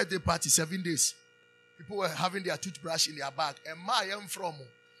birthday party 7 days. People were having their toothbrush in their bag. And my young from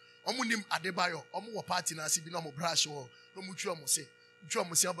Omunim Adebayo, Omu party na si binomo brush or no mutual say.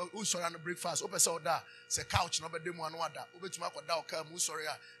 Mutual say about who sorry on the breakfast. Open so da se couch no be demo anwada. Open to make da come who sorry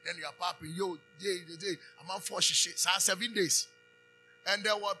then you are papi yo day. A man for shit 7 days. And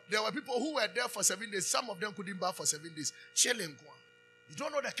there were people who were there for 7 days. Some of them couldn't bath for 7 days. Chilling. You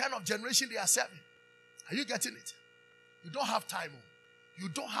don't know the kind of generation they are serving. Are you getting it? You don't have time. You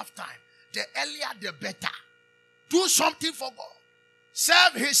don't have time. The earlier, the better. Do something for God.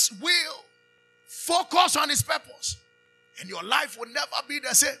 Serve his will. Focus on his purpose. And your life will never be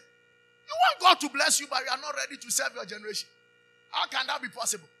the same. You want God to bless you, but you are not ready to serve your generation. How can that be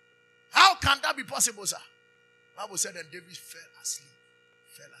possible? How can that be possible, sir? The Bible said that David fell asleep.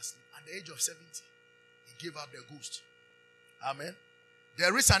 At the age of 70, he gave up the ghost. Amen.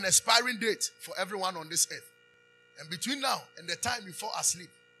 There is an expiring date for everyone on this earth. And between now and the time you fall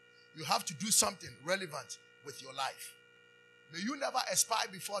asleep, you have to do something relevant with your life. May you never expire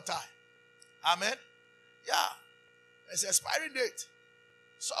before time. Amen. Yeah. There's an expiring date.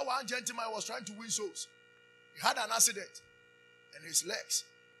 So one gentleman was trying to win souls. He had an accident and his legs.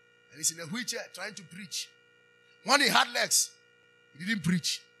 And he's in a wheelchair trying to preach. When he had legs, he didn't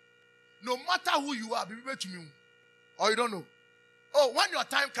preach. No matter who you are, be able to me. Or you don't know. Oh, when your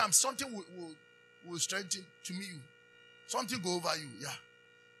time comes, something will strengthen to me you. Something go over you. Yeah.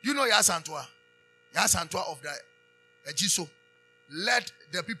 You know Yasantua. Yasantua of the Ejiso led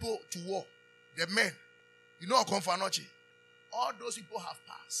the people to war. The men. You know Okonfanochi. All those people have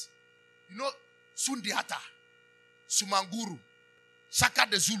passed. You know Sundiata, Sumanguru, Shaka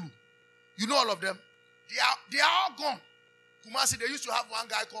the Zulu. You know all of them. They are all gone. Kumasi, they used to have one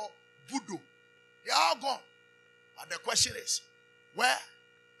guy called Budo. They are all gone. But the question is, Where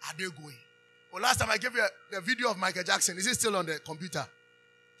are they going? Well, last time I gave you the video of Michael Jackson. Is it still on the computer?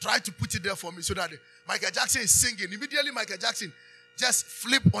 Try to put it there for me so that Michael Jackson is singing. Immediately Michael Jackson just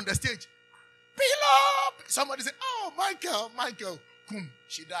flip on the stage. Pillow! Somebody said, oh, Michael. Boom,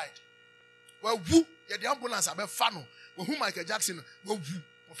 she died. Well, who? Yeah, the ambulance are fano. Well, who Michael Jackson? Well, who?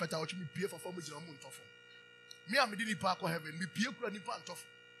 Prophet, I want you to pay for formation on moon tough. Me, I'm in park of heaven. Me, pay for nipa and tough.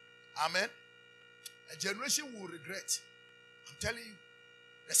 Amen. A generation will regret. I'm telling you,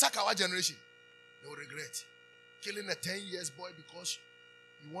 the Sakawa generation, they will regret killing a 10 years boy because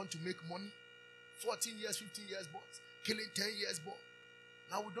you want to make money. 14 years, 15 years boys, killing 10 years boy.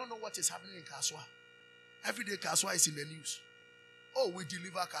 Now we don't know what is happening in Kaswa. Every day Kaswa is in the news. Oh, we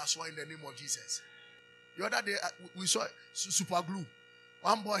deliver Kaswa in the name of Jesus. The other day we saw super glue.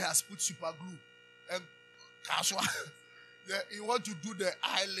 One boy has put super glue and Kaswa. He want to do the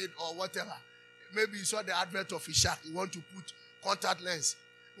eyelid or whatever. Maybe he saw the advert of a shark. He want to put contact lens.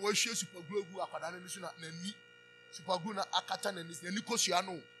 He want to show super glue. Super glue na akata na nis na nikosia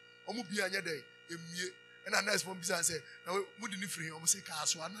no. Omu bia anya dey emie. And the next one say, now we didn't free him. Say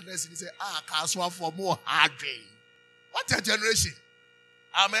Kaswa. And the next one say, Kaswa for more hard day. What a generation.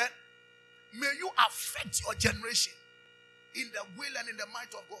 Amen. May you affect your generation in the will and in the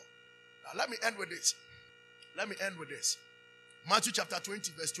might of God. Now let me end with this. Matthew chapter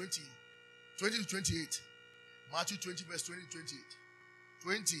 20, verse 20 to 28. Matthew 20, verse 20 to 28.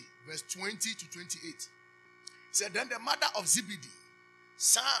 20, verse 20 to 28. Said, then the mother of Zebedee,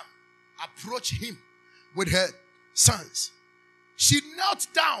 Sam, approached him with her sons. She knelt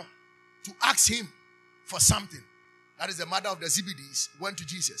down to ask him for something. That is the mother of the Zebedees, went to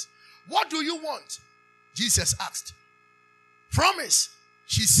Jesus. What do you want? Jesus asked. Promise,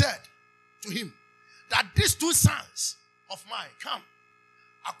 she said to him, that these two sons of mine, come,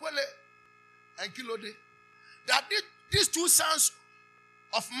 Akwele and Kilode, that these two sons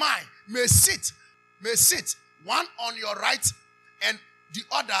of mine may sit, one on your right and the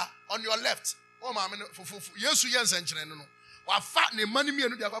other on your left. Oh, my, yes, yes, and no. Wa fat ne money me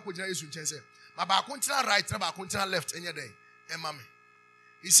no dia kwa kojina Yesu nchen say. Ma ba kontina right, na ba kontina left any day. Mame.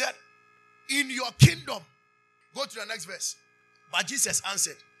 He said, in your kingdom. Go to the next verse. But Jesus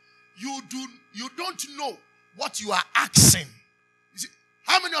answered, you don't know what you are asking. You see,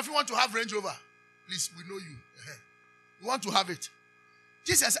 how many of you want to have Range Rover? Please, we know you. You want to have it.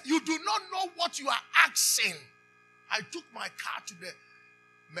 Jesus said, you do not know what you are asking. I took my car to the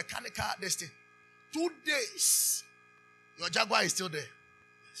mechanical testing. 2 days. Your Jaguar is still there.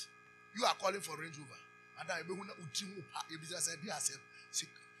 Yes. You are calling for Range Rover.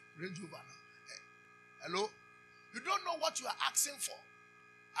 Range Rover now. Hello? You don't know what you are asking for.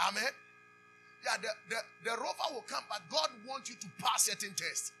 Amen. Yeah, the rover will come, but God wants you to pass certain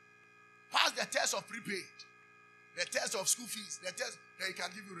tests. Pass the test of prepaid, the test of school fees, the test that He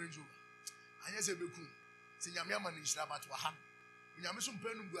can give you Range Rover. And you say, say, Yamama Nishra, but Waham. No.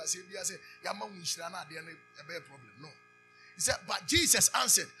 He said, but Jesus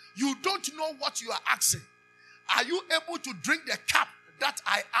answered, you don't know what you are asking. Are you able to drink the cup that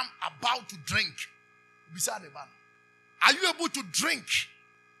I am about to drink? Are you able to drink?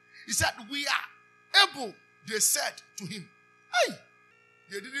 He said, we are able, they said to him. Hey,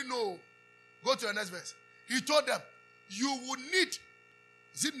 they didn't know. Go to the next verse. He told them, you will need,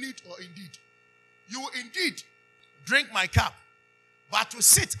 is it need or indeed? You will indeed drink my cup, but to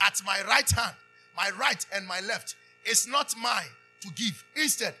sit at my right hand, my right and my left, is not mine to give.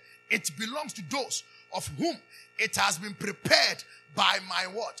 Instead, it belongs to those of whom it has been prepared by my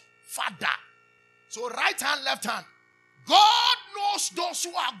what? Father. So right hand, left hand. God knows those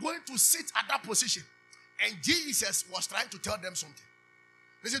who are going to sit at that position. And Jesus was trying to tell them something.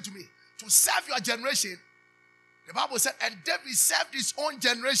 Listen to me. To serve your generation, the Bible said, and David served his own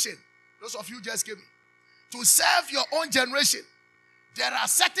generation. Those of you just came in. To serve your own generation, there are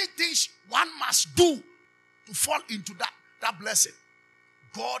certain things one must do to fall into that blessing.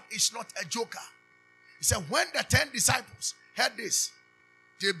 God is not a joker. He said, when the 10 disciples heard this,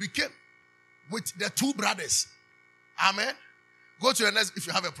 they became with the 2 brothers. Amen. Go to the next. If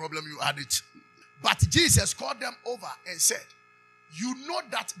you have a problem, you add it. But Jesus called them over and said, you know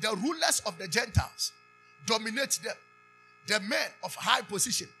that the rulers of the Gentiles dominate them. The men of high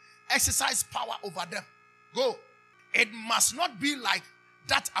position exercise power over them. Go. It must not be like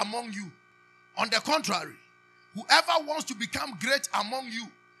that among you. On the contrary, whoever wants to become great among you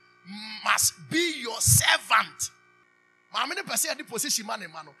must be your servant.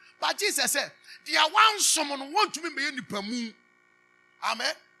 But Jesus said, there one someone want to be in the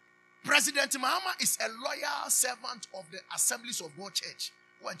Amen. President Mahama is a loyal servant of the Assemblies of God Church.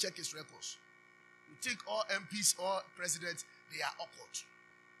 Go and check his records. You think all MPs or presidents, they are awkward.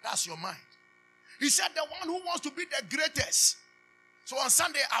 That's your mind. He said the one who wants to be the greatest. So on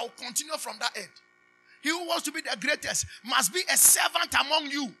Sunday, I'll continue from that end. He who wants to be the greatest must be a servant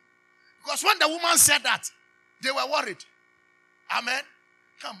among you. Because when the woman said that, they were worried. Amen.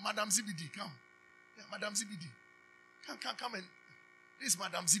 Come, Madam Zibidi, come. Yeah, Madam Zibidi. Come and this is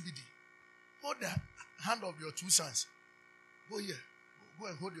Madam Zibidi. Hold the hand of your two sons. Go here. Go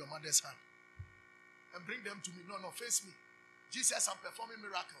and hold your mother's hand. And bring them to me. No, face me. Jesus, I'm performing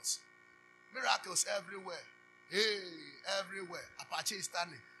miracles. Miracles everywhere. Hey, everywhere. Apache is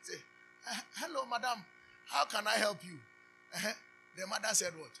standing. Say, hello, madam. How can I help you? The mother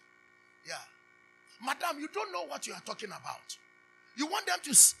said what? Yeah. Madam, you don't know what you are talking about. You want them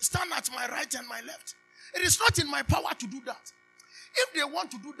to stand at my right and my left. It is not in my power to do that. If they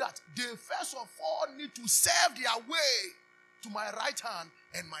want to do that, they first of all need to serve their way to my right hand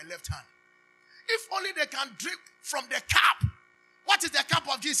and my left hand. If only they can drink from the cup. What is the cup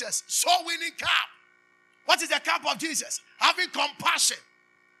of Jesus? Soul-winning cup. What is the cup of Jesus? Having compassion.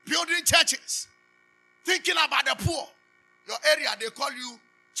 Building churches. Thinking about the poor. Your area, they call you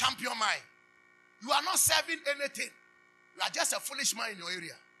champion mind. You are not serving anything. You are just a foolish man in your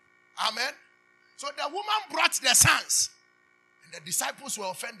area. Amen. So the woman brought the sons. And the disciples were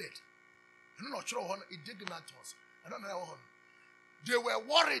offended. I don't know. They were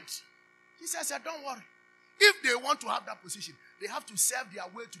worried. Jesus said, don't worry. If they want to have that position, they have to serve their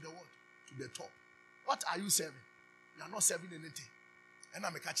way to the what? To the top. What are you serving? You are not serving anything. And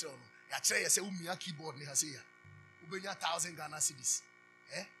I'm a catcher. I say, keyboard. I say, 1,000 Ghana cedis.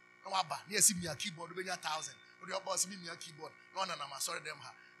 Eh? No, Abba. Near see me a keyboard, 1,000. Or your boss me a keyboard. No, I'm sorry, them.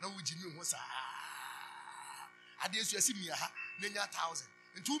 No, we didn't know. I did see me a 1,000.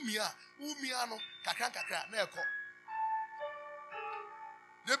 And 2 mia, no, kakra, neko.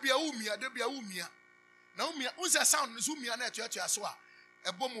 There be a umia. Now, who's a sound? Zumia net to your swa.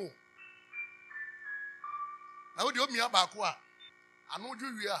 A bomo. Now, do me about what? I know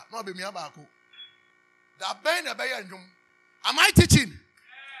you are not be me about who. The band a bayan room. Am I teaching?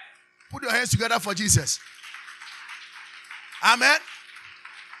 Put your hands together for Jesus. Amen.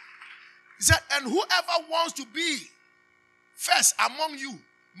 He said, and whoever wants to be first among you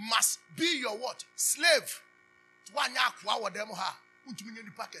must be your what? Slave. Why a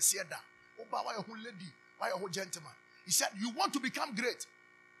whole lady, why a whole gentleman? He said, you want to become great,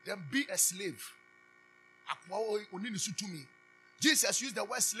 then be a slave. Jesus used the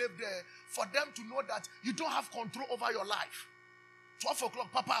word slave there for them to know that you don't have control over your life. 12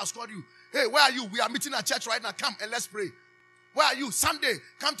 o'clock, Papa has called you. Hey, where are you? We are meeting at church right now. Come and let's pray. Where are you? Sunday,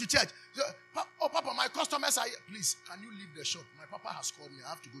 come to church. Oh, Papa, my customers are here. Please, can you leave the shop? My Papa has called me. I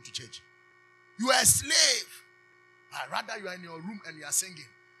have to go to church. You are a slave. Rather, you are in your room and you are singing.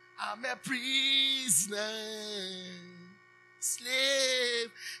 I'm a prisoner,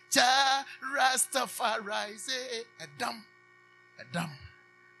 slave, Rastafari, say, a dumb,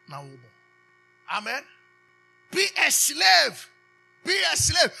 now. Amen. Be a slave. Be a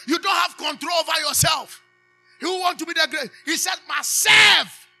slave. You don't have control over yourself. You want to be the great. He said, must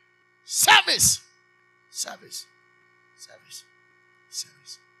serve. Service.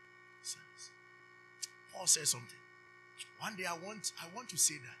 Paul says something. One day I want to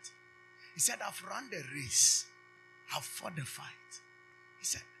say that. He said, I've run the race. I've fought the fight. He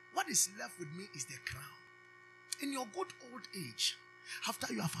said, what is left with me is the crown. In your good old age,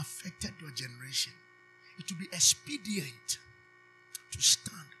 after you have affected your generation, it will be expedient to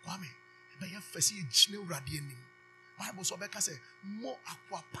stand. Kwame, Bible so say more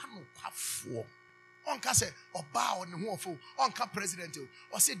aquapano quafo. Onka say oba on who onka president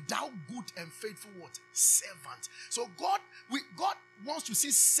or say thou good and faithful what servant. So God wants to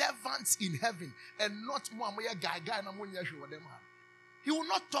see servants in heaven and not more guy na mo nya hwe them. He will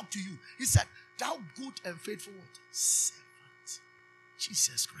not talk to you. He said thou good and faithful what servant.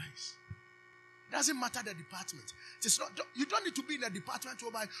 Jesus Christ. It doesn't matter the department. It's not, you don't need to be in a department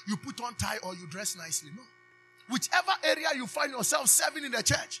whereby you put on tie or you dress nicely. No. Whichever area you find yourself serving in the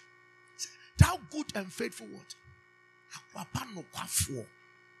church, thou good and faithful what?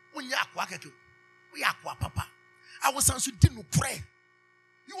 I was answering to pray.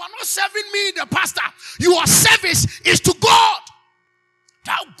 You are not serving me, the pastor. Your service is to God.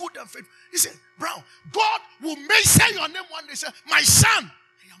 Thou good and faithful. He said, Brown, God will mention your name one day. Say, my son,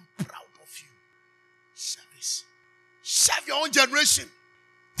 I am proud of you. Service. Serve your own generation.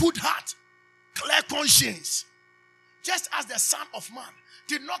 Good heart. Clear conscience. Just as the Son of Man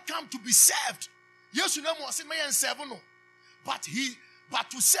did not come to be served. Yes, you know, but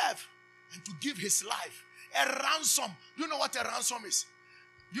to serve and to give his life. A ransom. You know what a ransom is?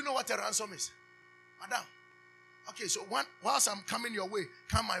 You know what a ransom is? Madam, Okay, so whilst I'm coming your way,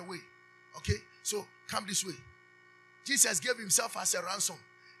 come my way. Okay, so come this way. Jesus gave himself as a ransom.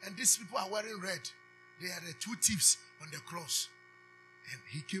 And these people are wearing red. They are the two thieves on the cross. And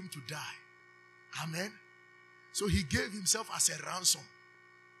he came to die. Amen. So he gave himself as a ransom.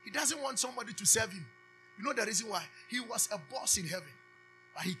 He doesn't want somebody to serve him. You know the reason why? He was a boss in heaven.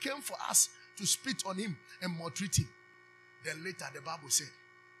 But he came for us to spit on him and maltreat him. Then later the Bible said,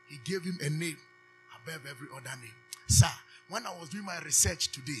 he gave him a name above every other name. Sir, when I was doing my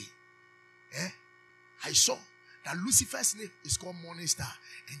research today, I saw that Lucifer's name is called Morning Star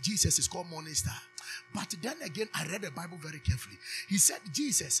and Jesus is called Morning Star. But then again, I read the Bible very carefully. He said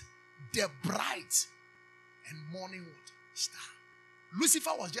Jesus, the bright and morning star.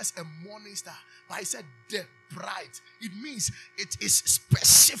 Lucifer was just a morning star, but I said the bright. It means it is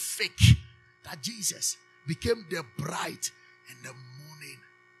specific that Jesus became the bright and the morning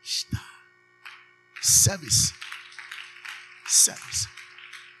star. Service.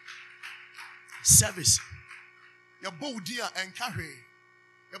 Your body and carry.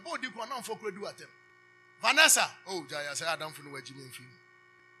 Your body can not for do at them. Vanessa. Oh, Jaya said I don't know what you mean.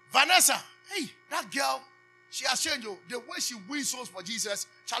 Vanessa, hey, that girl, she has changed the way she wins souls for Jesus.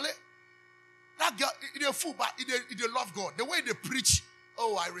 Charlie, that girl, it a fool, but it love God. The way they preach,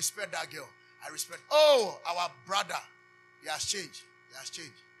 oh, I respect that girl. I respect. Oh, our brother, he has changed. He has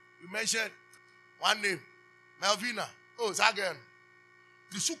changed. You mentioned one name, Melvina. Oh, Zagan.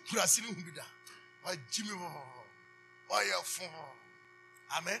 The Sukrasini Humbida. Or Jimmy. Or your phone.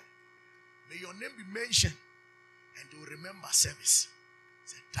 Amen. May your name be mentioned and you remember service.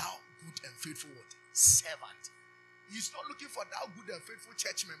 Say, thou good and faithful what? Servant. He's not looking for thou good and faithful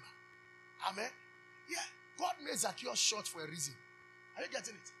church member. Amen. Yeah. God made Zacchaeus short for a reason. Are you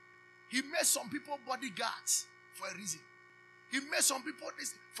getting it? He made some people bodyguards for a reason. He made some people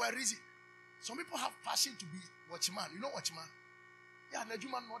this for a reason. Some people have passion to be watchman. You know watchman? Yeah,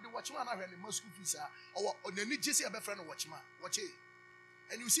 Najuman, not the watchman. I have a school fees. Or the need to see a friend of watchman. Watch it.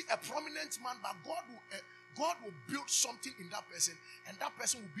 And you see a prominent man, but God will build something in that person, and that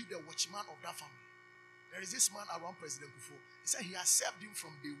person will be the watchman of that family. There is this man around President Kufuor. He said he has served him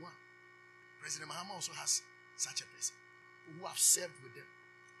from day one. President Mahama also has such a person who have served with them.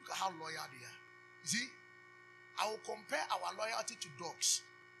 Look at how loyal they are. You see, I will compare our loyalty to dogs.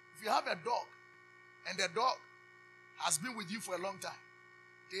 If you have a dog, and the dog has been with you for a long time,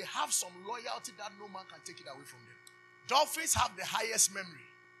 they have some loyalty that no man can take it away from them. Dolphins have the highest memory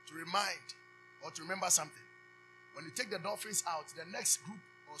to remind or to remember something. When you take the dolphins out, the next group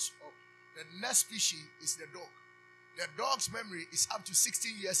or the next species is the dog. The dog's memory is up to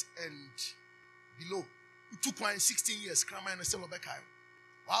 16 years and below. You took one 16 years,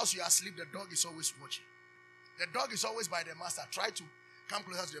 whilst you are asleep, the dog is always watching. The dog is always by the master. Try to come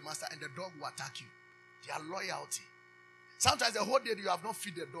closer to the master and the dog will attack you. Their loyalty. Sometimes the whole day you have not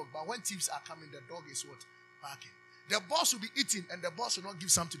feed the dog, but when thieves are coming, the dog is what? Barking. The boss will be eating and the boss will not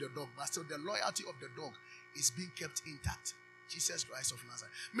give some to the dog, but still the loyalty of the dog is being kept intact. Jesus Christ of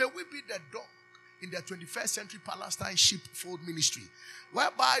Nazareth. May we be the dog in the 21st century Palestine sheepfold ministry,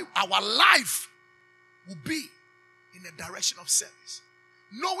 whereby our life will be in the direction of service.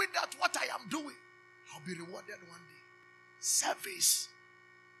 Knowing that what I am doing, I'll be rewarded one day. Service.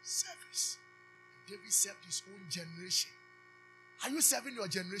 Service. David served his own generation. Are you serving your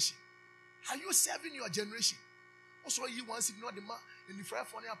generation? Are you serving your generation? Also, you want to know the man in the prayer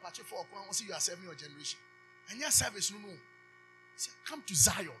for the Apache for you are serving your generation. And your service, no. Say, come to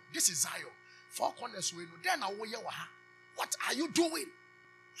Zion. This is Zion. Four corners way. Then I will hear what are you doing?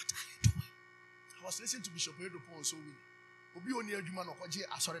 What are you doing? I was listening to Bishop Edo Paul so we Obi oni adwuma no kwaje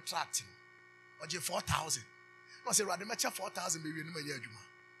asore tract no. Oje 4,000. No say rather match 4,000 baby no ma adwuma.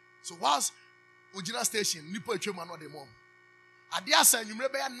 So whilst Ojina station nipo atwema no de mom. Ade asan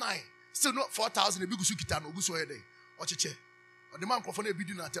nwumre be 9. Still not 4,000 ebi gusu kita no gusu he dey. Ocheche. The man crofo na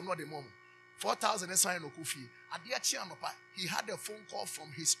ebi na atem no de mom. 4,000 sign no kofi. Ade achi anopa. He had a phone call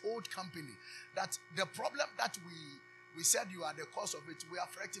from his old company that the problem that we said you are the cause of it, we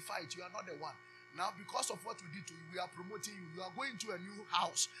have rectified it. You are not the one. Now, because of what we did to you, we are promoting you. You are going to a new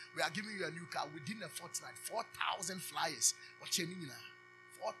house. We are giving you a new car within a fortnight. 4,000 flyers.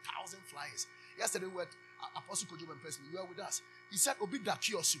 4,000 flyers. Yesterday, we were at Apostle Kojob and person. You were with us. He said, Obida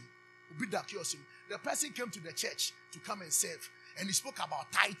Kiosum. The person came to the church to come and serve. And he spoke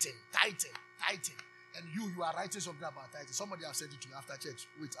about tithing. And you are writing something about tithing. Somebody has said it to me after church.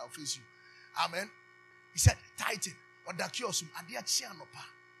 Wait, I'll face you. Amen. He said, tithing. Oda Kiosum. Adia Chianopa.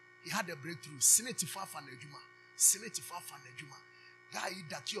 He had a breakthrough. Guy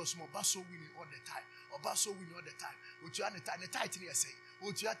that you're small, but so winning all the time. Or but so winning all the time. What you are the tight in here saying,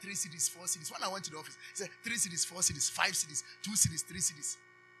 what you are 3 cities, 4 cities. When I went to the office, he said 3 cities, 4 cities, 5 cities, 2 cities, 3 cities.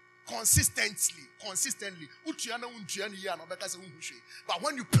 Consistently. But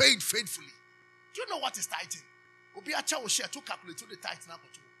when you pay it faithfully, do you know what is tithing? Obi acha wo share to calculate the tithe na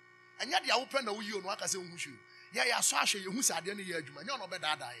koto. Enya dia wo pray na wo yi onu aka se wo hwehwe. Yeah, so ahwe ye hu se ade no ye adwuma. Nya no be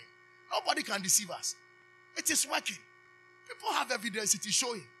dada ye. Nobody can deceive us. It is working. People have evidence, it is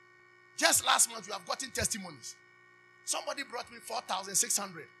showing. Just last month we have gotten testimonies. Somebody brought me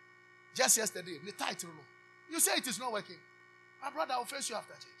 4,600 just yesterday. The title. You say it is not working. My brother, I will face you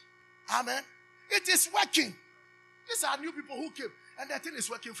after church. Amen. It is working. These are new people who came, and the thing is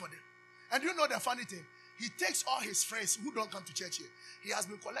working for them. And you know the funny thing? He takes all his friends who don't come to church here. He has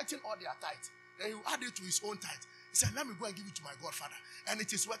been collecting all their tithe. Then he will add it to his own tithe. He said, let me go and give it to my godfather. And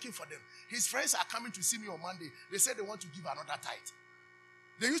it is working for them. His friends are coming to see me on Monday. They said they want to give another tithe.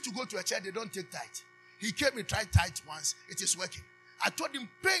 They used to go to a church, they don't take tithe. He came, he tried tithe once. It is working. I told him,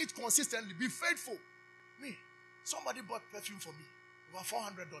 pay it consistently. Be faithful. Me, somebody bought perfume for me. Over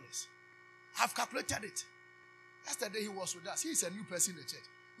 $400. I've calculated it. Yesterday he was with us. He is a new person in the church.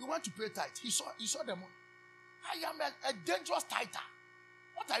 We want to pay tithe. He saw the money. I am a dangerous tither.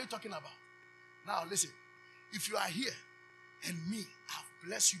 What are you talking about? Now listen. If you are here and me, I've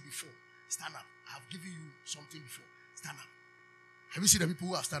blessed you before, stand up. I've given you something before, stand up. Have you seen the people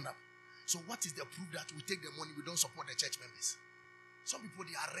who have stand up? So what is the proof that we take the money, we don't support the church members? Some people,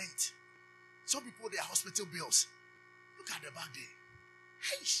 they are rent. Some people, they are hospital bills. Look at the back there.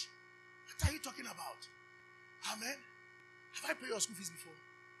 Hey, what are you talking about? Amen. Have I paid your school fees before?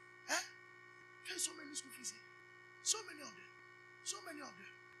 Pay so many school fees here. So many of them. So many of them.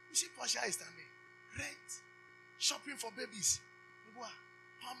 You see, Portia is standing. Rent. Shopping for babies.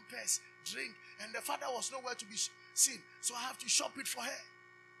 Pampers. Drink. And the father was nowhere to be seen. So I have to shop it for her.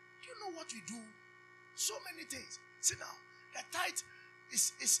 Do you know what we do? So many things. See now, the tithe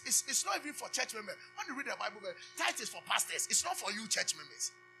is not even for church members. When you read the Bible, tithe is for pastors. It's not for you church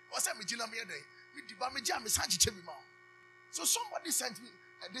members. So somebody sent me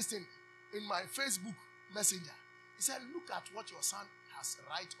this thing in my Facebook Messenger. He said, look at what your son has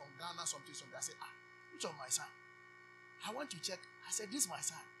right on Ghana, something. I said, which of my son? I want to check. I said, this is my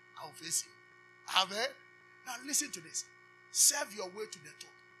son. I will face him. Amen. Now listen to this. Serve your way to the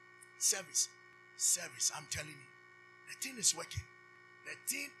top. Service. I'm telling you. The thing is working. The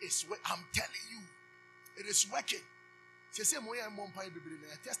thing is working. I'm telling you. It is working. She said, "Moya bompa ibibiri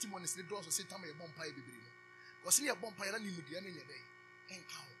na testimonies the doors say tama bompa ibibiri no. Because here bompa na nimu dia na nyede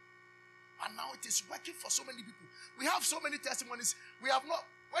enka ho. And now it is working for so many people. We have so many testimonies. We have not.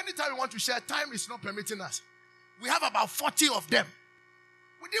 Anytime we want to share, time is not permitting us. We have about 40 of them.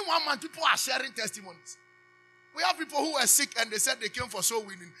 Within 1 month, people are sharing testimonies. We have people who were sick and they said they came for soul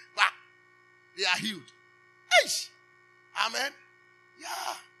winning, but they are healed. Eish! Amen.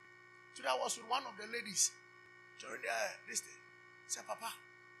 Yeah. Today I was with one of the ladies during this day. Said, Papa,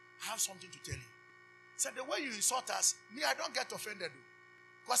 I have something to tell you. Said, the way you insult us, me, I don't get offended.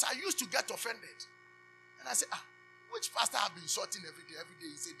 Because I used to get offended. And I said, which pastor have been insulting every day? Every day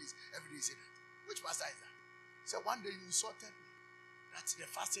he said this, every day he said that. Which pastor is that? He said, one day you insulted me. That's the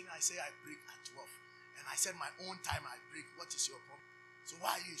fasting I say I break at 12. And I said, my own time I break. What is your problem? So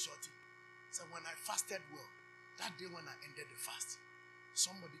why are you insulting? So when I fasted well, that day when I ended the fast,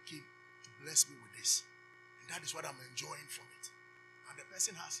 somebody came to bless me with this. And that is what I'm enjoying from it. And the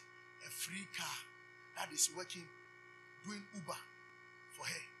person has a free car that is working, doing Uber for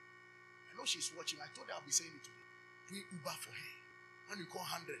her. I know she's watching. I told her I'll be saying it today. Doing Uber for her. When you call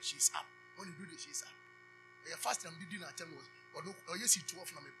 100, she's up. When you do this, she's up. The first time I did not tell me was, oh yes, he 12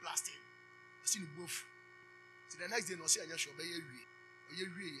 from a blasting. I seen it both. So the next day, no say I just show be you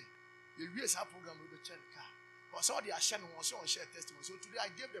is our program with the car. But so they are sharing also on share testimony. So today I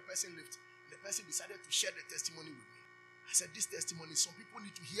gave the person lift, and the person decided to share the testimony with me. I said, this testimony, some people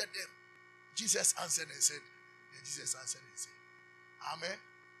need to hear them. Jesus answered and said, Amen.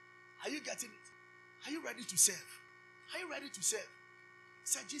 Are you getting it? Are you ready to serve? Are you ready to serve? He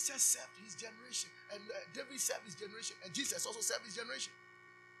said Jesus served his generation, and David served his generation, and Jesus also served his generation.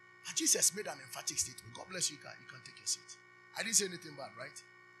 And Jesus made an emphatic statement. God bless you. You can take your seat. I didn't say anything bad, right?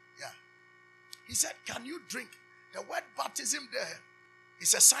 Yeah. He said, can you drink? The word baptism there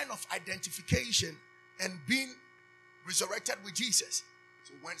is a sign of identification and being resurrected with Jesus.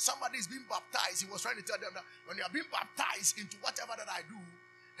 So when somebody is being baptized, he was trying to tell them that when you are being baptized into whatever that I do,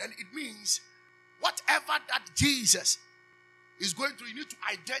 then it means whatever that Jesus is going through, you need to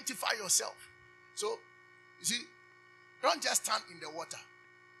identify yourself. So, you see, don't just stand in the water.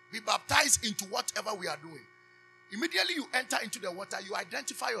 Be baptized into whatever we are doing. Immediately you enter into the water, you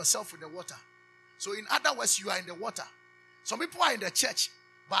identify yourself with the water. So in other words, you are in the water. Some people are in the church,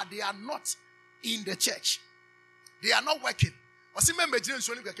 but they are not in the church. They are not working.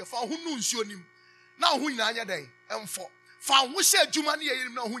 Now who in day and for who said Jumani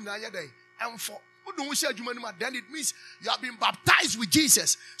now who in day and for who said Jumani, then it means you have been baptized with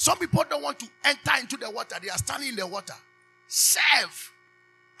Jesus. Some people don't want to enter into the water, they are standing in the water. Serve.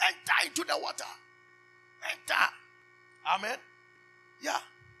 Enter into the water. Enter. Amen. Yeah.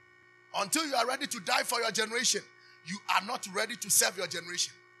 Until you are ready to die for your generation, you are not ready to serve your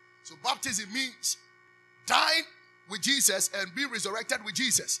generation. So baptism means dying with Jesus and be resurrected with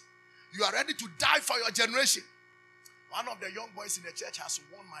Jesus. You are ready to die for your generation. One of the young boys in the church has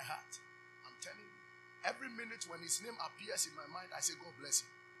won my heart. I'm telling you. Every minute when his name appears in my mind, I say, God bless him.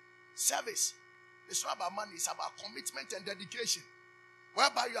 Service. It's not about money. It's about commitment and dedication.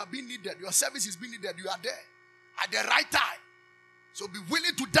 Whereby you are being needed. Your service is being needed. You are there at the right time. So be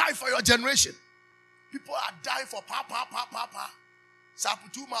willing to die for your generation. People are dying for papa.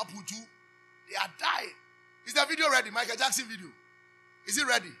 Saputu, maputu. They are dying. Is the video ready? Michael Jackson video. Is it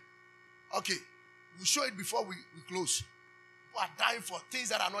ready? Okay. We'll show it before we close. People are dying for things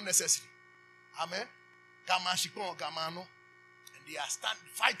that are not necessary. Amen. And they are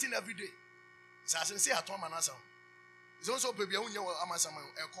fighting every day. It's also baby.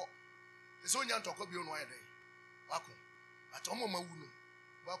 It's only to copy on one day.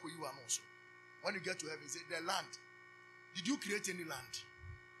 When you get to heaven, say the land. Did you create any land?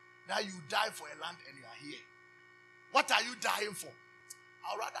 Now you die for a land and you are here. What are you dying for?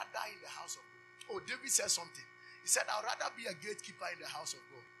 I'd rather die in the house of God. Oh, David said something. He said, I'd rather be a gatekeeper in the house of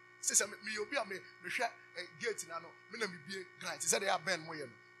God. He says, me be a gate now. Me be a grant. He said, they are Ben Moyen.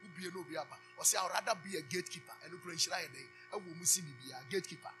 Who be no be apa. Or say, I'd rather be a gatekeeper. And who pray a day. I will see me be a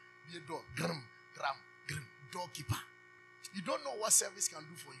gatekeeper. Be a door. Grim. Doorkeeper. You don't know what service can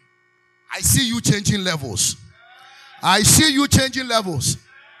do for you. I see you changing levels. I see you changing levels.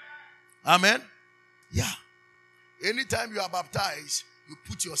 Amen. Yeah. Anytime you are baptized, you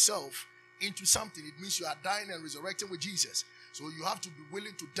put yourself into something. It means you are dying and resurrecting with Jesus. So you have to be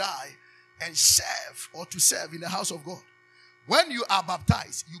willing to die and serve or to serve in the house of God. When you are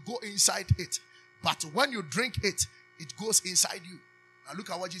baptized, you go inside it. But when you drink it, it goes inside you. Now look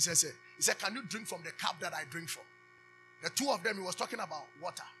at what Jesus said. He said, can you drink from the cup that I drink from? The two of them, he was talking about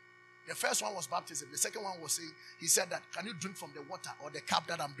water. The first one was baptism. The second one was saying, he said that, can you drink from the water or the cup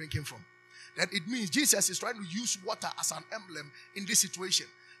that I'm drinking from? Then it means Jesus is trying to use water as an emblem in this situation.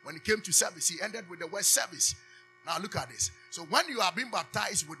 When he came to service, he ended with the word service. Now look at this. So when you are being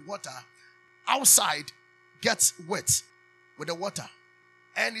baptized with water, outside gets wet with the water.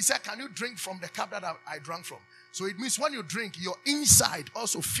 And he said, can you drink from the cup that I drank from? So it means when you drink, your inside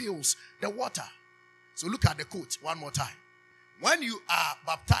also fills the water. So look at the quote one more time. When you are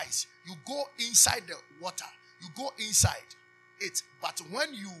baptized, you go inside the water. You go inside it. But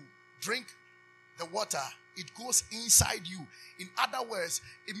when you drink the water, it goes inside you. In other words,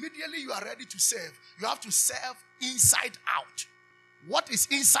 immediately you are ready to serve. You have to serve inside out. What is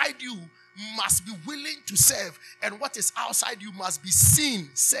inside you must be willing to serve. And what is outside you must be seen,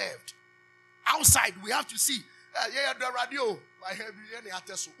 served. Outside, we have to see. The radio.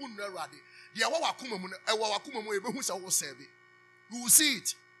 You will see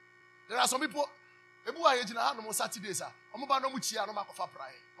it. There are some people who are in Saturdays.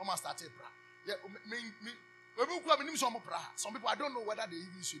 Some people, I don't know whether they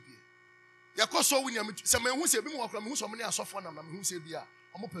even should be.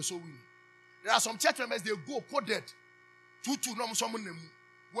 There are some church members, they go coded. Two no someone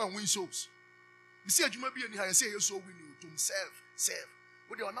who win souls. You see, you may be in here, say you're so winning to serve.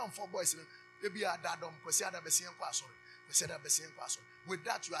 With your now 4 boys, maybe a dadom, with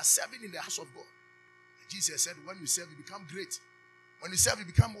that, you are serving in the house of God. Jesus said, when you serve, you become great. When you serve, you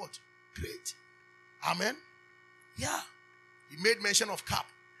become what? Great. Amen. Yeah. He made mention of cup.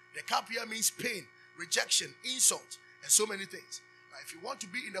 The cup here means pain, rejection, insult, and so many things. Now, if you want to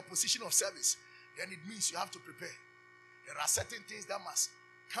be in a position of service, then it means you have to prepare. There are certain things that must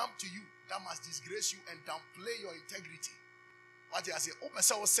come to you, that must disgrace you and downplay your integrity. What I say, open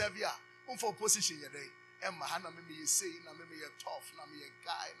self serve here, for position your day. Emma Hannah, maybe you say, maybe you're tough, maybe you're a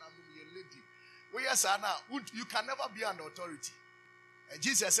guy, maybe you're a lady. Well, yes, Anna, you can never be an authority. And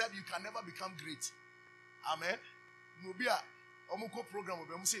Jesus said you can never become great. Amen. Mubia, Omuko program,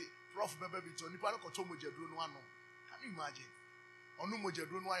 say, Prof. Bebe, Tony Pano Kotomo Jedron one. Can you imagine? Onumo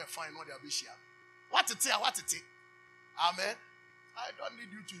Jedron, why you find what they are bishia. What to tell, what to take. Amen. I don't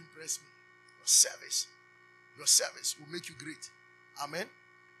need you to impress me. Your service will make you great. Amen.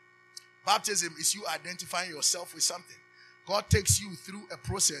 Baptism is you identifying yourself with something. God takes you through a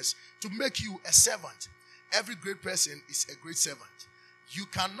process to make you a servant. Every great person is a great servant. You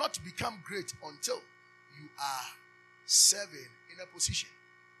cannot become great until you are serving in a position.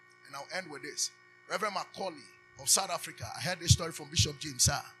 And I'll end with this. Reverend Macaulay of South Africa, I heard this story from Bishop James.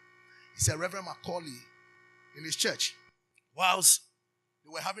 He said Reverend Macaulay in his church, whilst they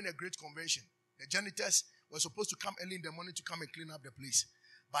were having a great convention, the janitors were supposed to come early in the morning to come and clean up the place.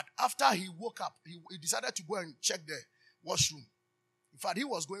 But after he woke up, he decided to go and check the washroom. In fact, he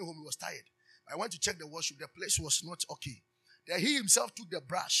was going home, he was tired. I went to check the washroom, the place was not okay. Then he himself took the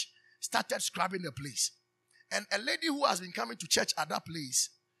brush, started scrubbing the place. And a lady who has been coming to church at that place,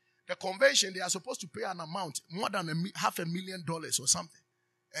 the convention, they are supposed to pay an amount, more than $500,000 or something.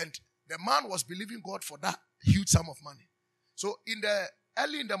 And the man was believing God for that huge sum of money. So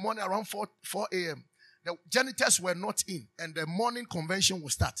early in the morning, around 4 a.m., the janitors were not in, and the morning convention will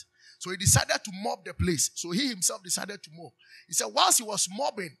start. So he decided to mop the place. So he himself decided to mop. He said, whilst he was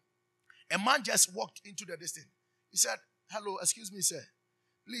mopping, a man just walked into the distance. He said, hello, excuse me, sir.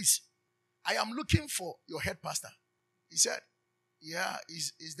 Please, I am looking for your head pastor. He said, yeah,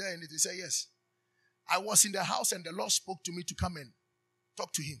 is there anything? He said, yes. I was in the house and the Lord spoke to me to come and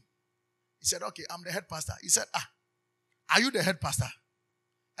talk to him. He said, okay, I'm the head pastor. He said, are you the head pastor?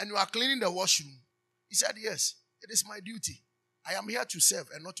 And you are cleaning the washroom? He said, yes, it is my duty. I am here to serve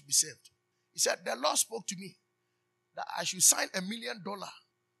and not to be served. He said, the Lord spoke to me that I should sign $1 million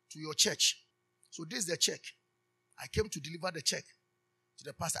to your church. So this is the check. I came to deliver the check to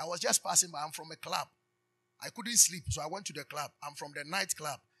the pastor. I was just passing by. I'm from a club. I couldn't sleep, so I went to the club. I'm from the night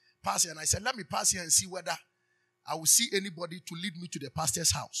club. Pass here, and I said, let me pass here and see whether I will see anybody to lead me to the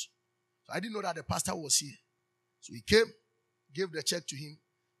pastor's house. So I didn't know that the pastor was here. So he came, gave the check to him,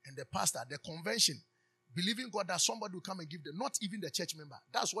 and the pastor, the convention, believing God that somebody will come and give them, not even the church member.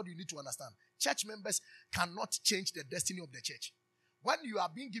 That's what you need to understand. Church members cannot change the destiny of the church. When you are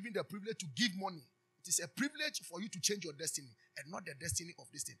being given the privilege to give money, it is a privilege for you to change your destiny and not the destiny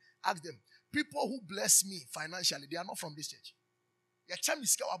of this thing. Ask them, people who bless me financially, they are not from this church.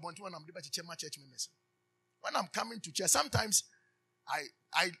 When I'm coming to church, sometimes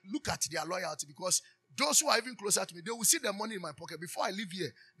I look at their loyalty, because those who are even closer to me, they will see the money in my pocket. Before I leave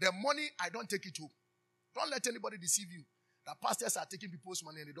here, the money, I don't take it home. Don't let anybody deceive you that pastors are taking people's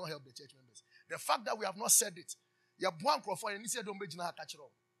money and they don't help the church members. The fact that we have not said it, you of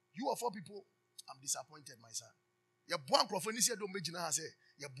all people, I'm disappointed, my son.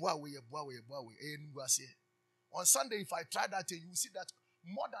 On Sunday, if I try that thing, you will see that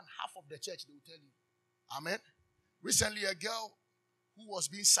more than half of the church, they will tell you. Amen. Recently, a girl who was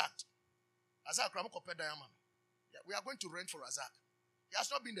being sacked. Azak, we are going to rent for Azak. He has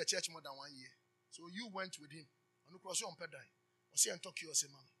not been in the church more than 1 year. So you went with him. And you cross on pedai. Or say and talk to you, say,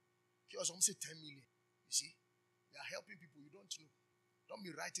 man. You say 10 million. You see? They are helping people you don't know. Don't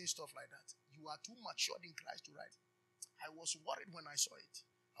be writing stuff like that. You are too matured in Christ to write. I was worried when I saw it.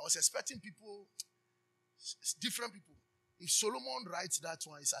 I was expecting people, different people. If Solomon writes that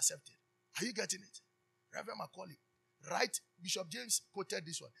one, it's accepted. Are you getting it? Reverend Macaulay, write. Bishop James quoted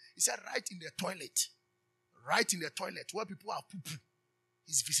this one. He said, write in the toilet. Write in the toilet where people are poo-poo.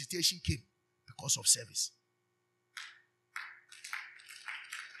 His visitation came because of service.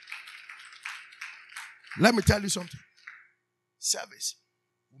 Let me tell you something. Service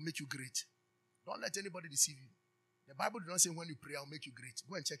will make you great. Don't let anybody deceive you. The Bible does not say when you pray, I'll make you great.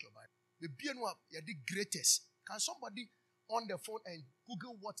 Go and check your Bible. The you're the greatest. Can somebody on the phone and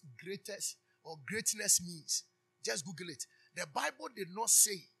Google what greatest or greatness means? Just Google it. The Bible did not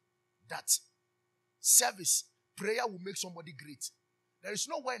say that service, prayer will make somebody great. There is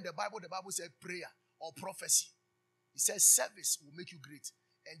nowhere in the Bible said prayer or prophecy. It says service will make you great.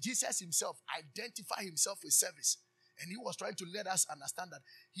 And Jesus himself identified himself with service. And he was trying to let us understand that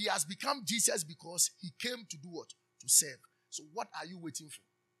he has become Jesus because he came to do what? To serve. So what are you waiting for?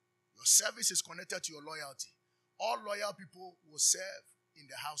 Your service is connected to your loyalty. All loyal people will serve in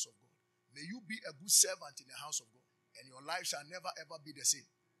the house of God. May you be a good servant in the house of God. And your life shall never ever be the same.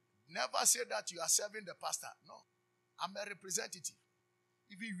 Never say that you are serving the pastor. No. I'm a representative.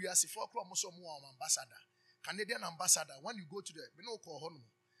 Even we are ambassador. Canadian ambassador. When you go to the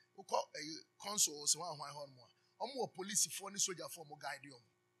consuls, police for soldier for guide you.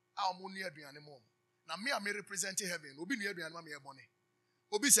 Now me, I'm representing heaven.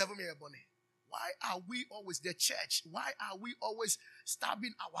 Why are we always the church? Why are we always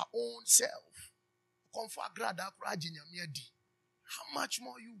stabbing our own self? How much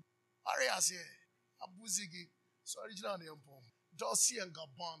more you? Arias here. Abuzigi. Sorry, Dorsey and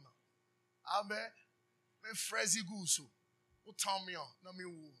Gabbana. Amen. Frezi Gusu.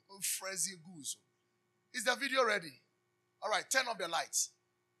 Is the video ready? All right, turn off the lights.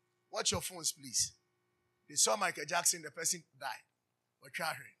 Watch your phones, please. They saw Michael Jackson, the person died.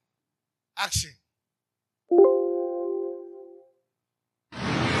 Action.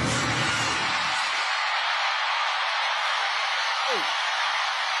 Oh.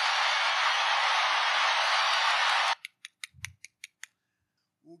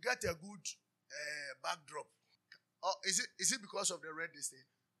 We'll get a good backdrop. Oh, is it because of the red this thing?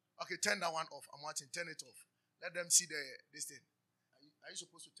 Okay, turn that one off. I'm watching. Turn it off. Let them see this thing. Are you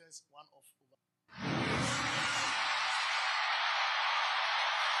supposed to turn one off?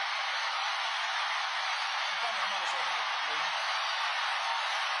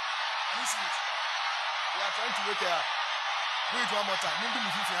 Can you see it? We are trying to wake her up. Do it one more time. I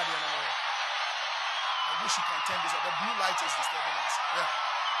wish you can turn this off. The blue light is disturbing us. Yeah.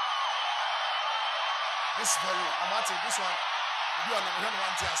 This is very low. I'm watching this one. You are not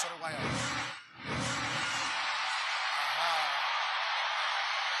one thing. Sorry, why?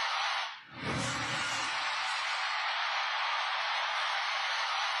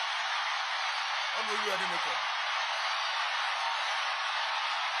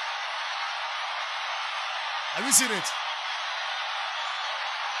 Have you seen it?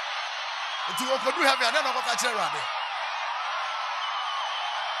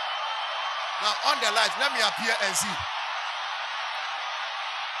 Now on the light, let me appear and see.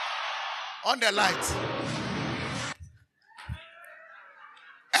 On the light.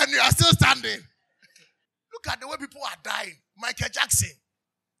 And you are still standing. Look at the way people are dying. Michael Jackson.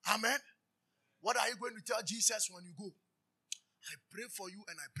 Amen. What are you going to tell Jesus when you go? I pray for you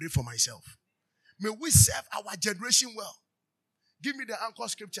and I pray for myself. May we serve our generation well. Give me the anchor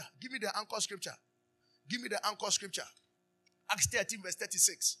scripture. Give me the anchor scripture. Give me the anchor scripture. Acts 13 verse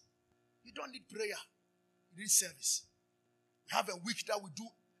 36. You don't need prayer. You need service. We have a week that we do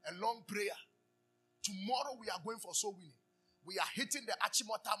a long prayer. Tomorrow we are going for soul winning. We are hitting the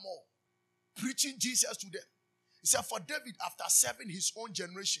Achimota Mall. Preaching Jesus to them. He said for David, after serving his own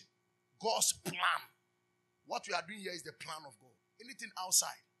generation, God's plan. What we are doing here is the plan of God. Anything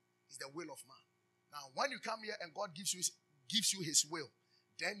outside is the will of man. Now, when you come here and God gives you his will,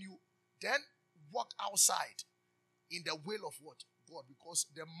 then you walk outside in the will of what? God. Because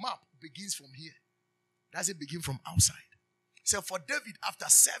the map begins from here. Does it begin from outside? So for David, after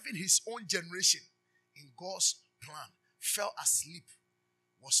serving his own generation in God's plan, fell asleep,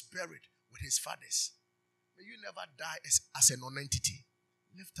 was buried with his fathers. May you never die as a non-entity.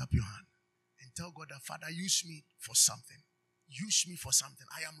 Lift up your hand and tell God that, Father, use me for something. Use me for something.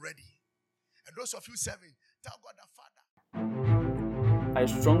 I am ready. And those of you serving, tell God that, Father. I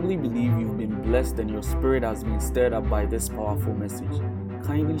strongly believe you've been blessed and your spirit has been stirred up by this powerful message.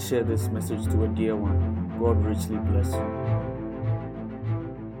 Kindly share this message to a dear one. God richly bless you.